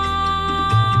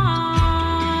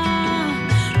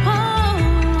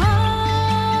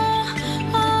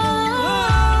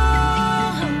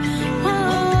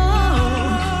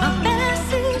a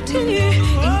besiti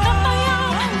in kapaya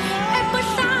e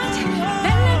posati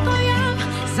belle koya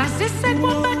sa se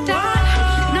kwa bata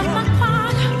na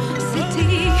makwan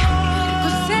city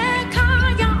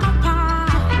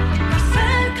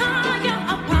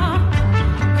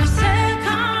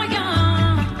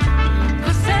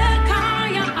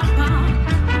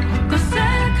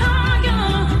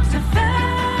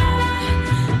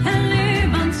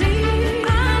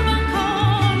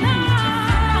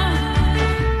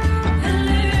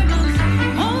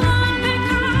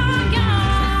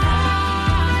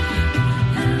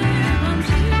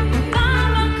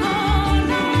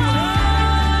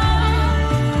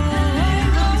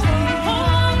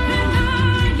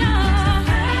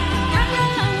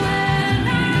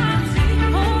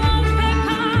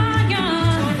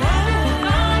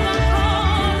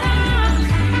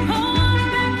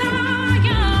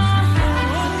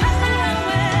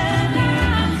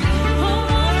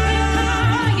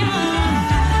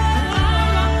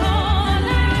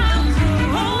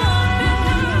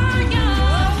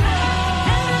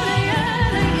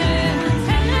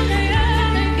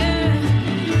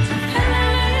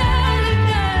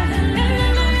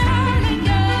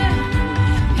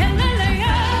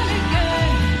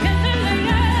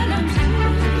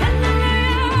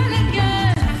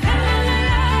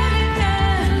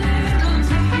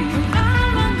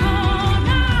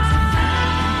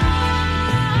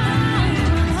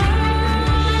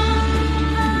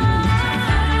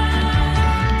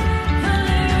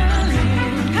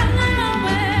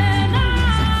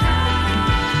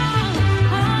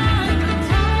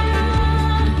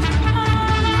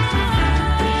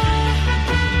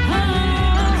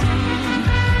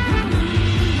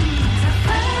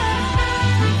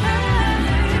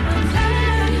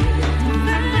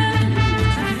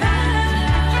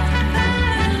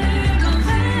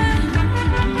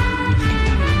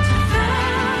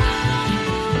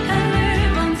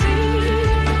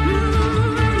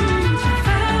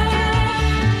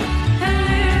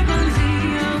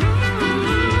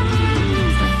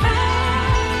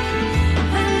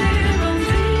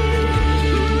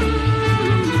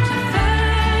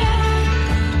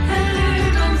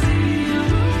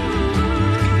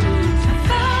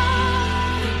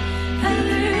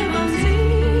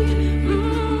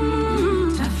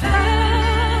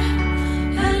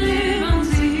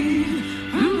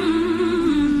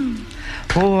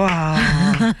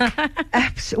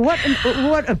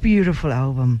What a beautiful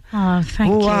album. Oh,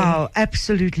 thank you. Wow,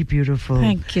 absolutely beautiful.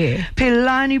 Thank you.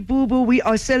 Pilani, Bubu, we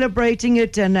are celebrating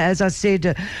it. And as I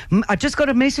said, I just got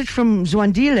a message from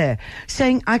Zwandile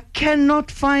saying, I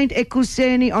cannot find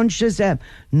Ekuseni on Shazam.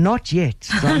 Not yet,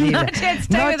 Zwandile. Not yet,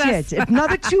 stay Not with yet. us.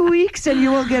 Another 2 weeks and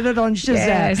you will get it on Shazam.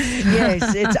 Yes.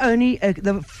 Yes, it's only,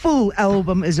 the full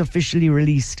album is officially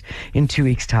released in 2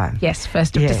 weeks' time. Yes,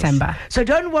 1st of December. So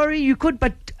don't worry, you could,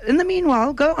 but in the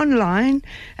meanwhile, go online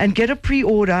and get a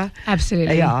pre-order.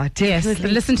 Absolutely. Yeah, definitely.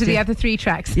 Yes, listen to the other 3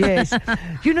 tracks. Yes.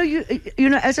 You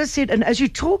know, as I said, and as you're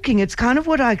talking, it's kind of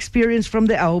what I experienced from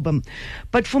the album.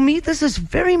 But for me, this is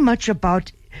very much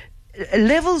about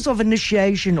levels of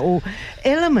initiation or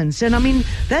elements. And I mean,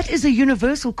 that is a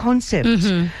universal concept.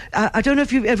 I don't know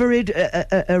if you've ever read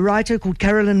a writer called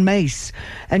Carolyn Mace,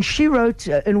 and she wrote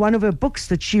in one of her books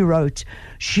that she wrote,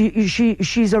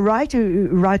 she's a writer who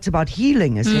writes about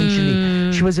healing,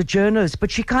 essentially. She was a journalist, but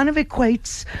she kind of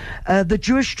equates the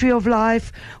Jewish tree of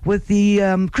life with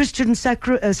the Christian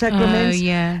sacraments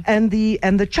and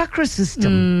the chakra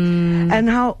system, and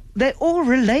how they're all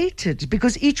related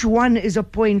because each one is a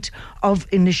point of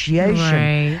initiation.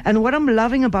 Right. And what I'm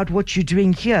loving about what you're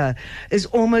doing here is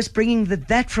almost bringing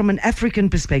that from an African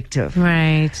perspective.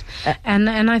 Right.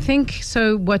 And I think,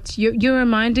 so what you're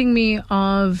reminding me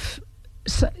of,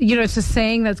 it's a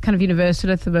saying that's kind of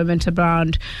universal at the moment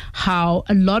around how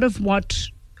a lot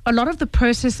of the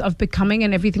process of becoming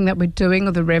and everything that we're doing,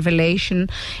 or the revelation,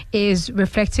 is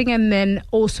reflecting and then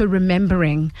also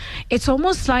remembering. It's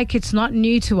almost like it's not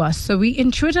new to us. So we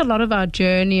intuit a lot of our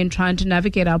journey and trying to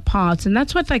navigate our paths. And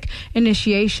that's what like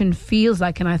initiation feels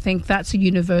like. And I think that's a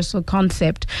universal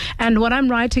concept. And what I'm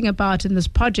writing about in this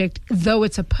project, though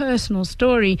it's a personal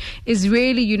story, is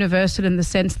really universal in the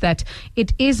sense that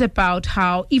it is about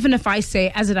how, even if I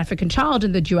say as an African child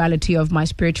in the duality of my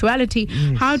spirituality,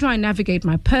 how do I navigate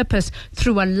my purpose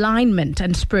through alignment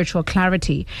and spiritual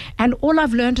clarity? And all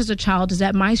I've learned as a child is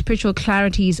that my spiritual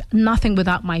clarity is nothing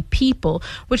without my people,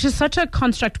 which is such a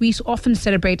construct we often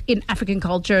celebrate in African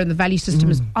culture, and the value system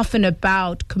is often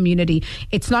about community.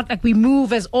 It's not like we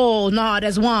move as all, not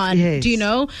as one. Yes. Do you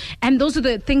know? And those are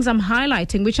the things I'm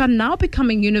highlighting, which are now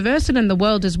becoming universal in the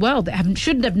world as well. That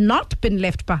should have not been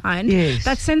left behind. Yes.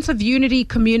 That sense of unity,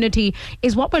 community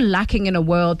is what we're lacking in a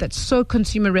world that's so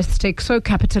consumeristic, so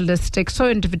capitalistic, so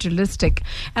individualistic.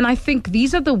 And I think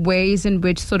these are the ways in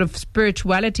which sort of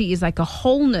spirituality is like a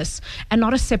wholeness and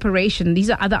not a separation. These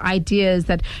are other ideas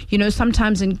that,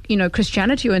 sometimes in,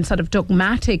 Christianity or in sort of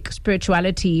dogmatic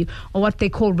spirituality or what they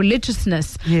call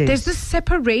religiousness, there's this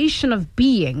separation of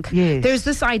being. There's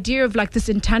this idea of like this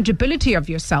intangibility of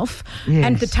yourself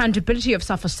and the tangibility of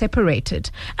self are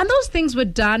separated. And those things were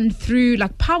done through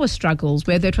like power struggles,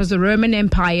 whether it was the Roman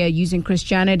Empire using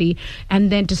Christianity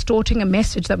and then distorting a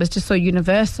message that was just so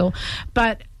universal.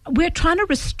 But we're trying to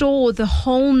restore the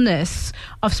wholeness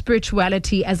of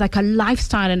spirituality as like a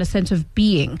lifestyle and a sense of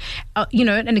being,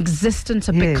 an existence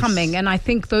of becoming. And I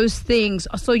think those things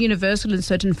are so universal in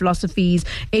certain philosophies,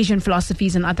 Asian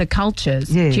philosophies and other cultures.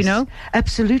 Yes, do you know?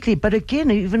 Absolutely. But again,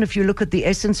 even if you look at the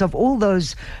essence of all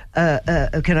those,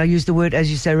 can I use the word, as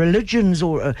you say, religions,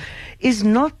 or is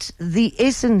not the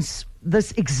essence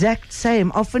this exact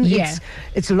same? Often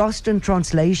it's lost in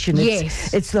translation.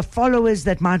 It's the followers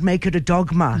that might make it a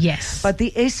dogma. But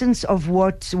the essence of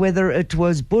whether it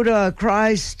was Buddha,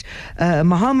 Christ,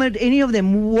 Muhammad, any of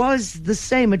them was the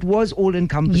same. It was all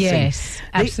encompassing. Yes,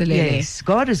 absolutely.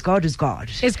 God is God is God.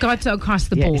 It's God across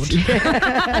the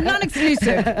board.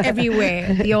 Non-exclusive,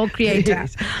 everywhere. The all creator.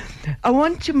 Yes. I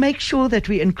want to make sure that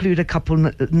we include a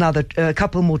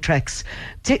couple more tracks.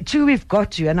 Two we've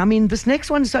got to, and I mean this next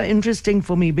one's so interesting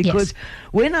for me because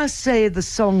when I say the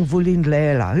song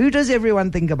Vulindlela, who does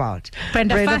everyone think about?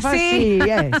 Brenda Fassie.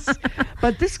 Yes.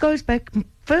 But this goes back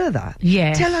further.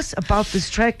 Yes. Tell us about this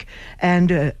track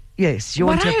and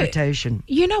your interpretation.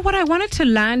 What I wanted to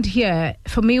land here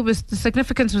for me was the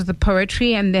significance was the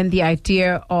poetry, and then the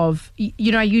idea of,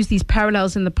 I use these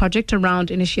parallels in the project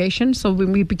around initiation. So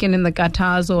when we begin in the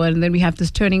Gatazo, and then we have this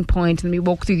turning point, and we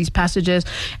walk through these passages,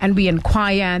 and we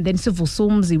inquire, and then Civil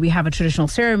Sumzi, we have a traditional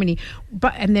ceremony,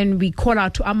 and then we call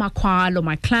out to Amakwal or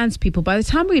my clans people. By the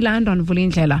time we land on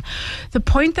Vulindlela, the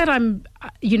point that I'm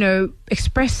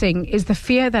expressing is the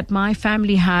fear that my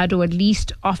family had, or at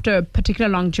least after a particular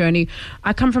long journey.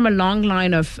 I come from a long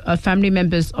line of family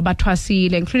members,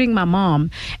 Obatwasile, including my mom,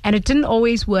 and it didn't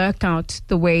always work out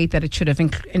the way that it should have,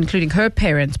 including her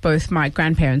parents, both my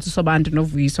grandparents,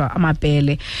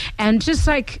 Amabele, and just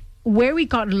like where we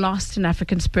got lost in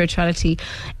African spirituality.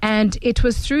 And it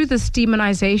was through this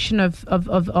demonization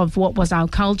of what was our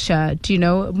culture,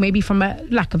 maybe from a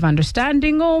lack of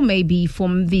understanding, or maybe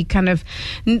from the kind of,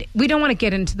 we don't want to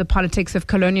get into the politics of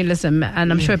colonialism,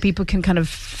 and I'm sure people can kind of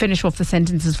finish off the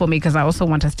sentences for me because I also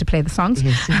want us to play the songs.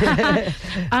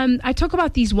 I talk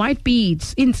about these white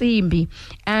beads in Nsimbi,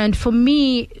 and for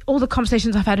me, all the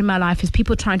conversations I've had in my life is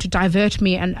people trying to divert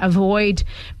me and avoid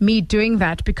me doing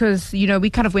that, because we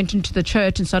kind of went went into the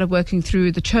church and started working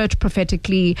through the church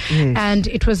prophetically. And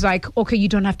it was like, okay, you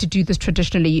don't have to do this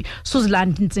traditionally. So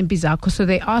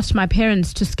they asked my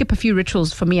parents to skip a few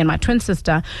rituals for me and my twin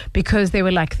sister because they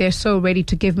were like, they're so ready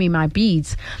to give me my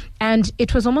beads. And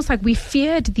it was almost like we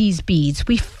feared these beads.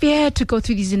 We feared to go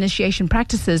through these initiation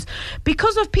practices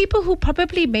because of people who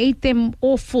probably made them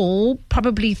awful,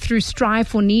 probably through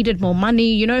strife or needed more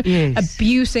money,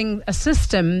 abusing a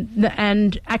system.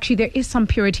 And actually there is some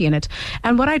purity in it.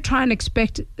 And what I try and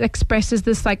express is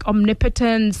this like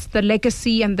omnipotence, the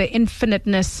legacy and the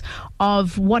infiniteness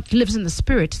of what lives in the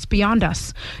spirit. It's beyond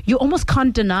us. You almost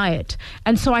can't deny it.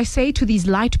 And so I say to these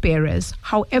light bearers,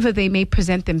 however they may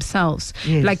present themselves,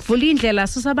 like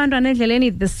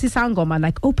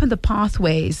like open the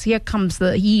pathways, here comes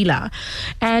the healer.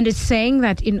 And it's saying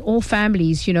that in all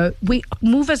families, we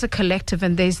move as a collective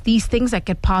and there's these things that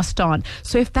get passed on.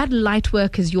 So if that light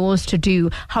work is yours to do,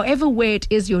 however way it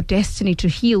is your destiny to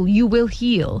heal, you will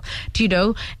heal. Do you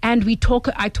know? And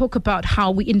I talk about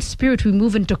how we in spirit we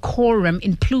move in decorum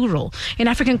in plural. In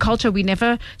African culture we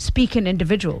never speak in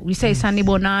individual. We say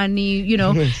sanibonani,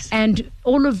 and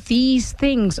all of these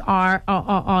things are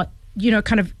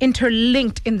kind of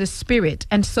interlinked in the spirit.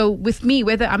 And so with me,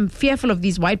 whether I'm fearful of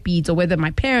these white beads or whether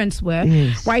my parents were,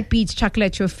 white beads,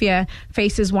 chocolate, your fear,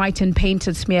 faces white and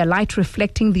painted smear, light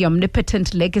reflecting the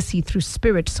omnipotent legacy through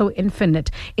spirit, so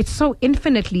infinite. It's so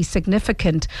infinitely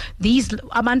significant. These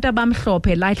Amanda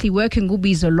Bamhlope, lightly working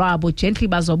Gubizo Lwabo, gently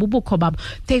Bazobubu Kobab,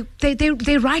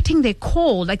 they're writing their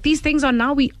call. Like these things are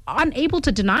now we unable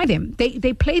to deny them.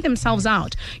 They play themselves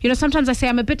out. Sometimes I say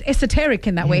I'm a bit esoteric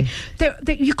in that way.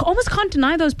 You almost can't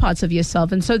deny those parts of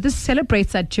yourself. And so this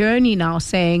celebrates that journey now,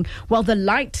 saying, well, the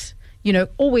light,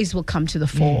 always will come to the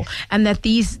fore. And that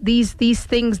these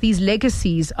things, these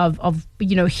legacies of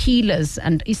healers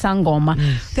and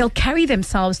isangoma, they'll carry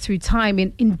themselves through time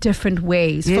in different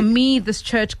ways. For me, this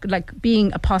church, like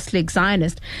being apostolic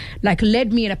Zionist, like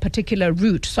led me in a particular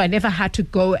route. So I never had to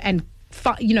go and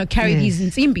carry these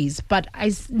nzimbis, but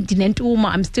I'm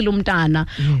still umdana,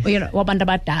 wabantu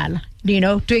abadala,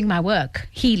 doing my work,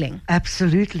 healing.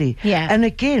 Absolutely. Yeah. And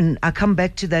again, I come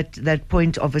back to that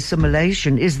point of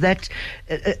assimilation, is that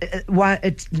why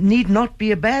it need not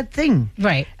be a bad thing.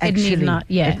 Right. Actually, it need not,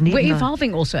 We're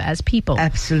evolving also as people.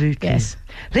 Absolutely. Yes.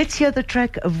 Let's hear the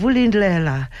track of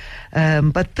Vulindlela.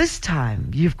 But this time,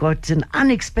 you've got an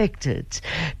unexpected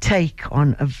take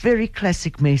on a very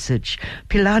classic message.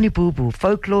 Pilani Bubu,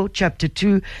 Folklore, Chapter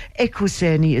 2,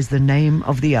 Ekuseni is the name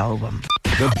of the album.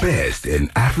 The best in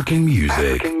African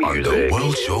music on The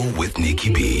World Show with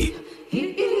Nicky B.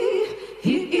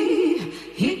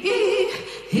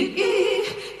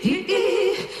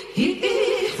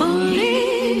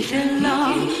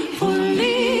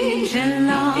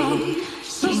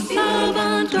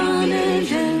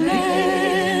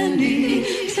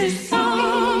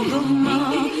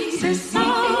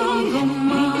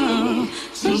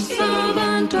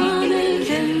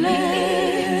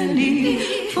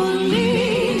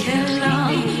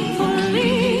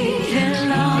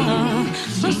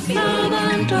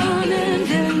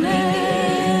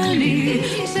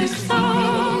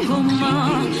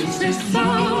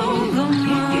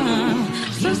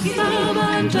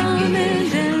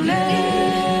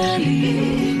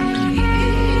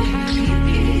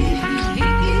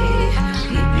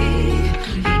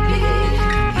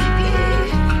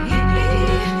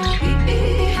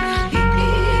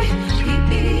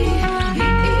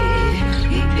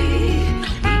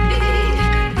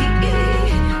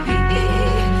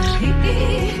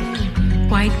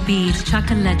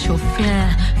 Chocolate your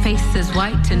fear, faces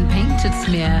white and painted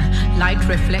smear, light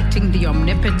reflecting the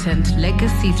omnipotent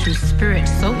legacy through spirit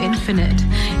so infinite,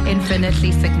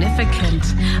 infinitely significant.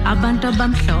 Abantu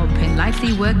abamhlophe,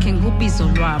 lightly working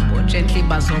ubizo lwabo, gently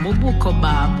bazobubuko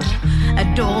babo,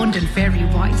 adorned in fairy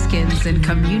white skins in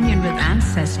communion with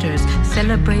ancestors,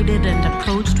 celebrated and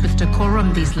approached with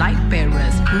decorum. These light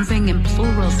bearers moving in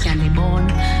plural, sanibon.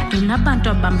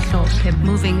 Inabantu abamhlophe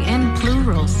moving in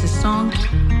plural, sisonke.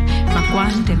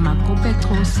 Makwande makube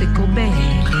kose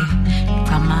kubele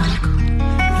Kamako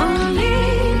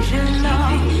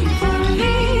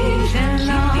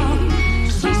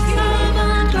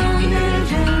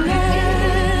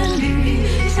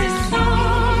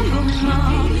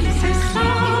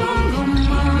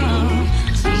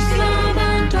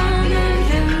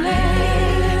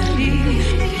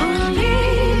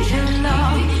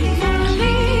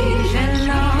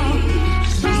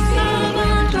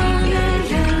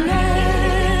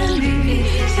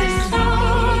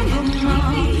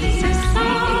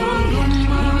Song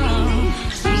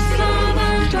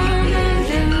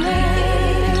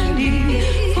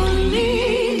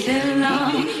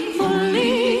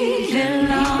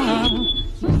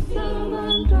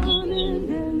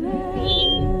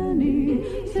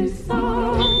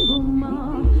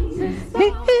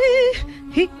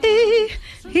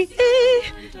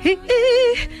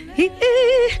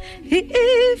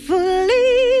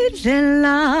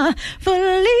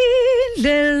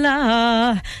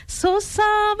Fulila, so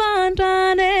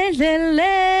sabandane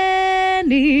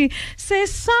leleni, se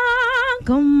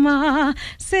sangoma,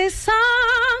 so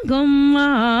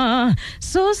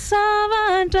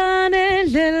sabandane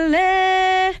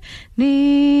leleni.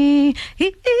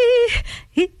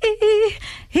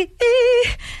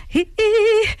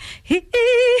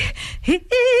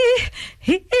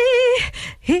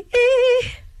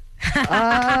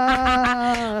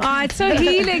 It's so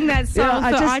healing, that song.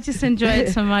 Yeah, I just enjoy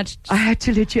it so much. I had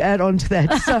to let you add on to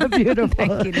that. So beautiful.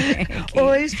 Thank you.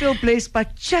 Always feel blessed by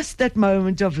just that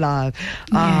moment of love.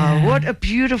 Yeah. What a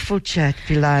beautiful chat,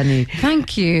 Pilani.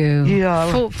 Thank you.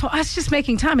 Yeah. For us just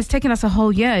making time. It's taken us a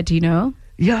whole year, do you know?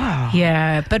 Yeah.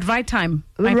 Yeah, but right time,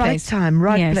 right place. Time,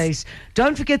 right Yes. place.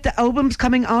 Don't forget the album's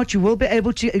coming out. You will be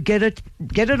able to get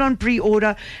it on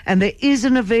pre-order, and there is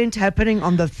an event happening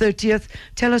on the 30th.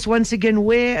 Tell us once again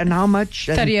where and how much.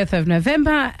 30th of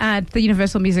November at the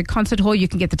Universal Music Concert Hall. You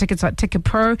can get the tickets at Ticket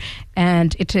Pro,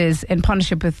 and it is in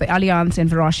partnership with the Allianz and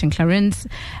Varosh and Clarins.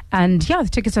 And yeah, the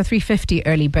tickets are $350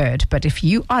 early bird, but if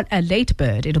you are a late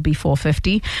bird, it'll be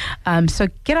 $450. So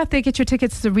get out there, get your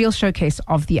tickets. It's a real showcase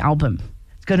of the album.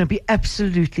 It's going to be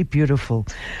absolutely beautiful.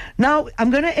 Now, I'm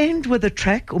going to end with a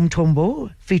track,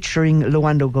 Umthombo, featuring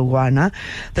Luando Gogwana,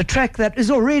 the track that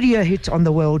is already a hit on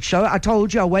the World Show. I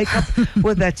told you, I wake up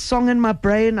with that song in my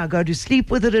brain. I go to sleep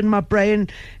with it in my brain.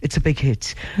 It's a big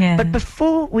hit. Yeah. But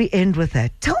before we end with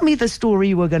that, tell me the story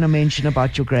you were going to mention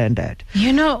about your granddad.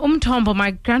 You know, Umthombo, my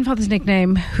grandfather's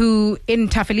nickname, who in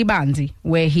Tafelibanzi,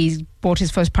 where he's bought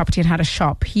his first property and had a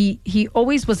shop, he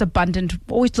always was abundant,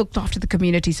 always looked after the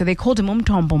community, so they called him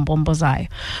Umthombo Mbombozai.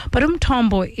 But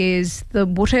Umthombo is the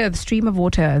water, the stream of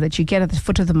water that you get at the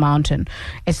foot of the mountain.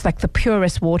 It's like the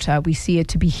purest water. We see it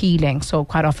to be healing, so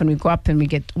quite often we go up and we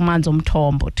get Umanzi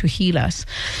Umthombo to heal us.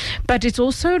 But it's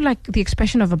also like the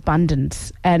expression of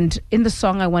abundance, and in the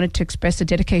song I wanted to express a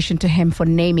dedication to him for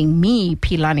naming me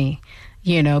Pilani.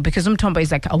 You know, because Umthombo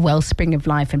is like a wellspring of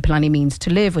life, and Pilani means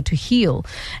to live or to heal.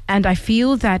 And I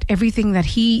feel that everything that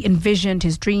he envisioned,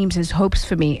 his dreams, his hopes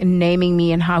for me, in naming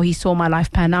me and how he saw my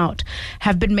life pan out,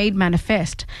 have been made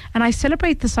manifest. And I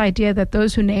celebrate this idea that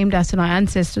those who named us and our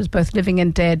ancestors, both living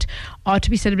and dead, are to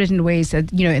be celebrated in ways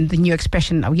that, you know, in the new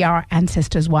expression, we are our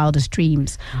ancestors' wildest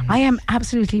dreams. Yes. I am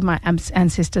absolutely my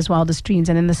ancestors' wildest dreams.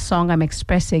 And in the song, I'm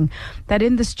expressing that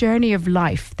in this journey of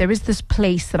life, there is this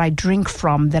place that I drink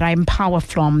from, that I empower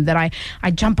from, that I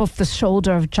jump off the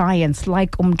shoulder of giants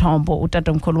like Umthombo,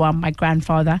 Utatomkolwa, my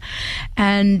grandfather.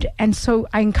 And so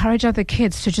I encourage other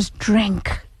kids to just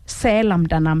drink Sela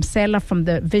Mdanam, Sela from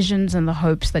the visions and the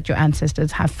hopes that your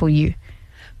ancestors have for you.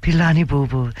 Pilani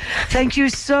Bubu, thank you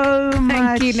so much.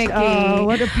 Thank you, Nicky. Oh,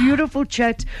 what a beautiful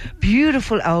chat,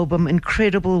 beautiful album,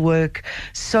 incredible work.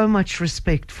 So much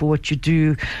respect for what you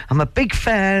do. I'm a big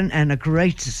fan and a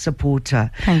great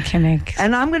supporter. Thank you, Nick.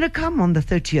 And I'm going to come on the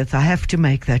 30th. I have to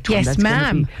make that one. Yes, That's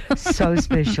ma'am. Be so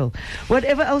special.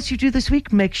 Whatever else you do this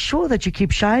week, make sure that you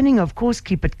keep shining. Of course,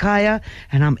 keep it kaya.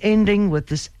 And I'm ending with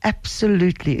this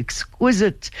absolutely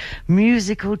exquisite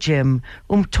musical gem,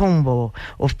 Umthombo,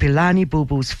 of Pilani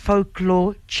Bubu's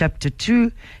Folklore, Chapter 2,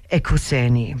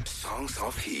 Ekuseni. Songs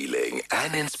of healing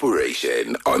and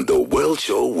inspiration on The World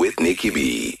Show with Nicky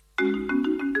B.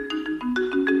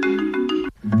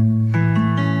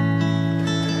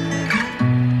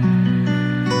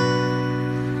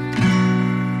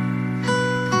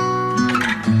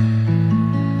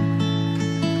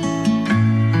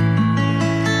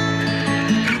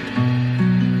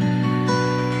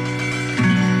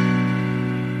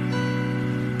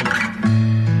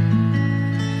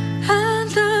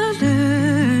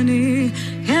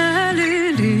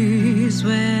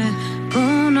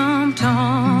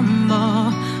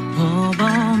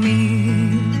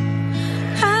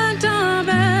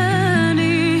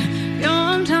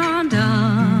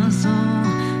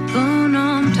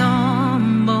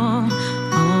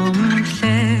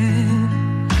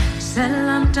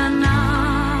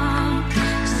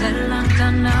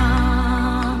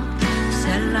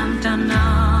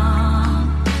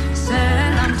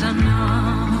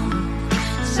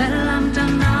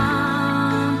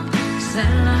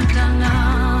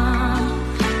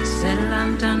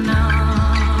 Selam tanah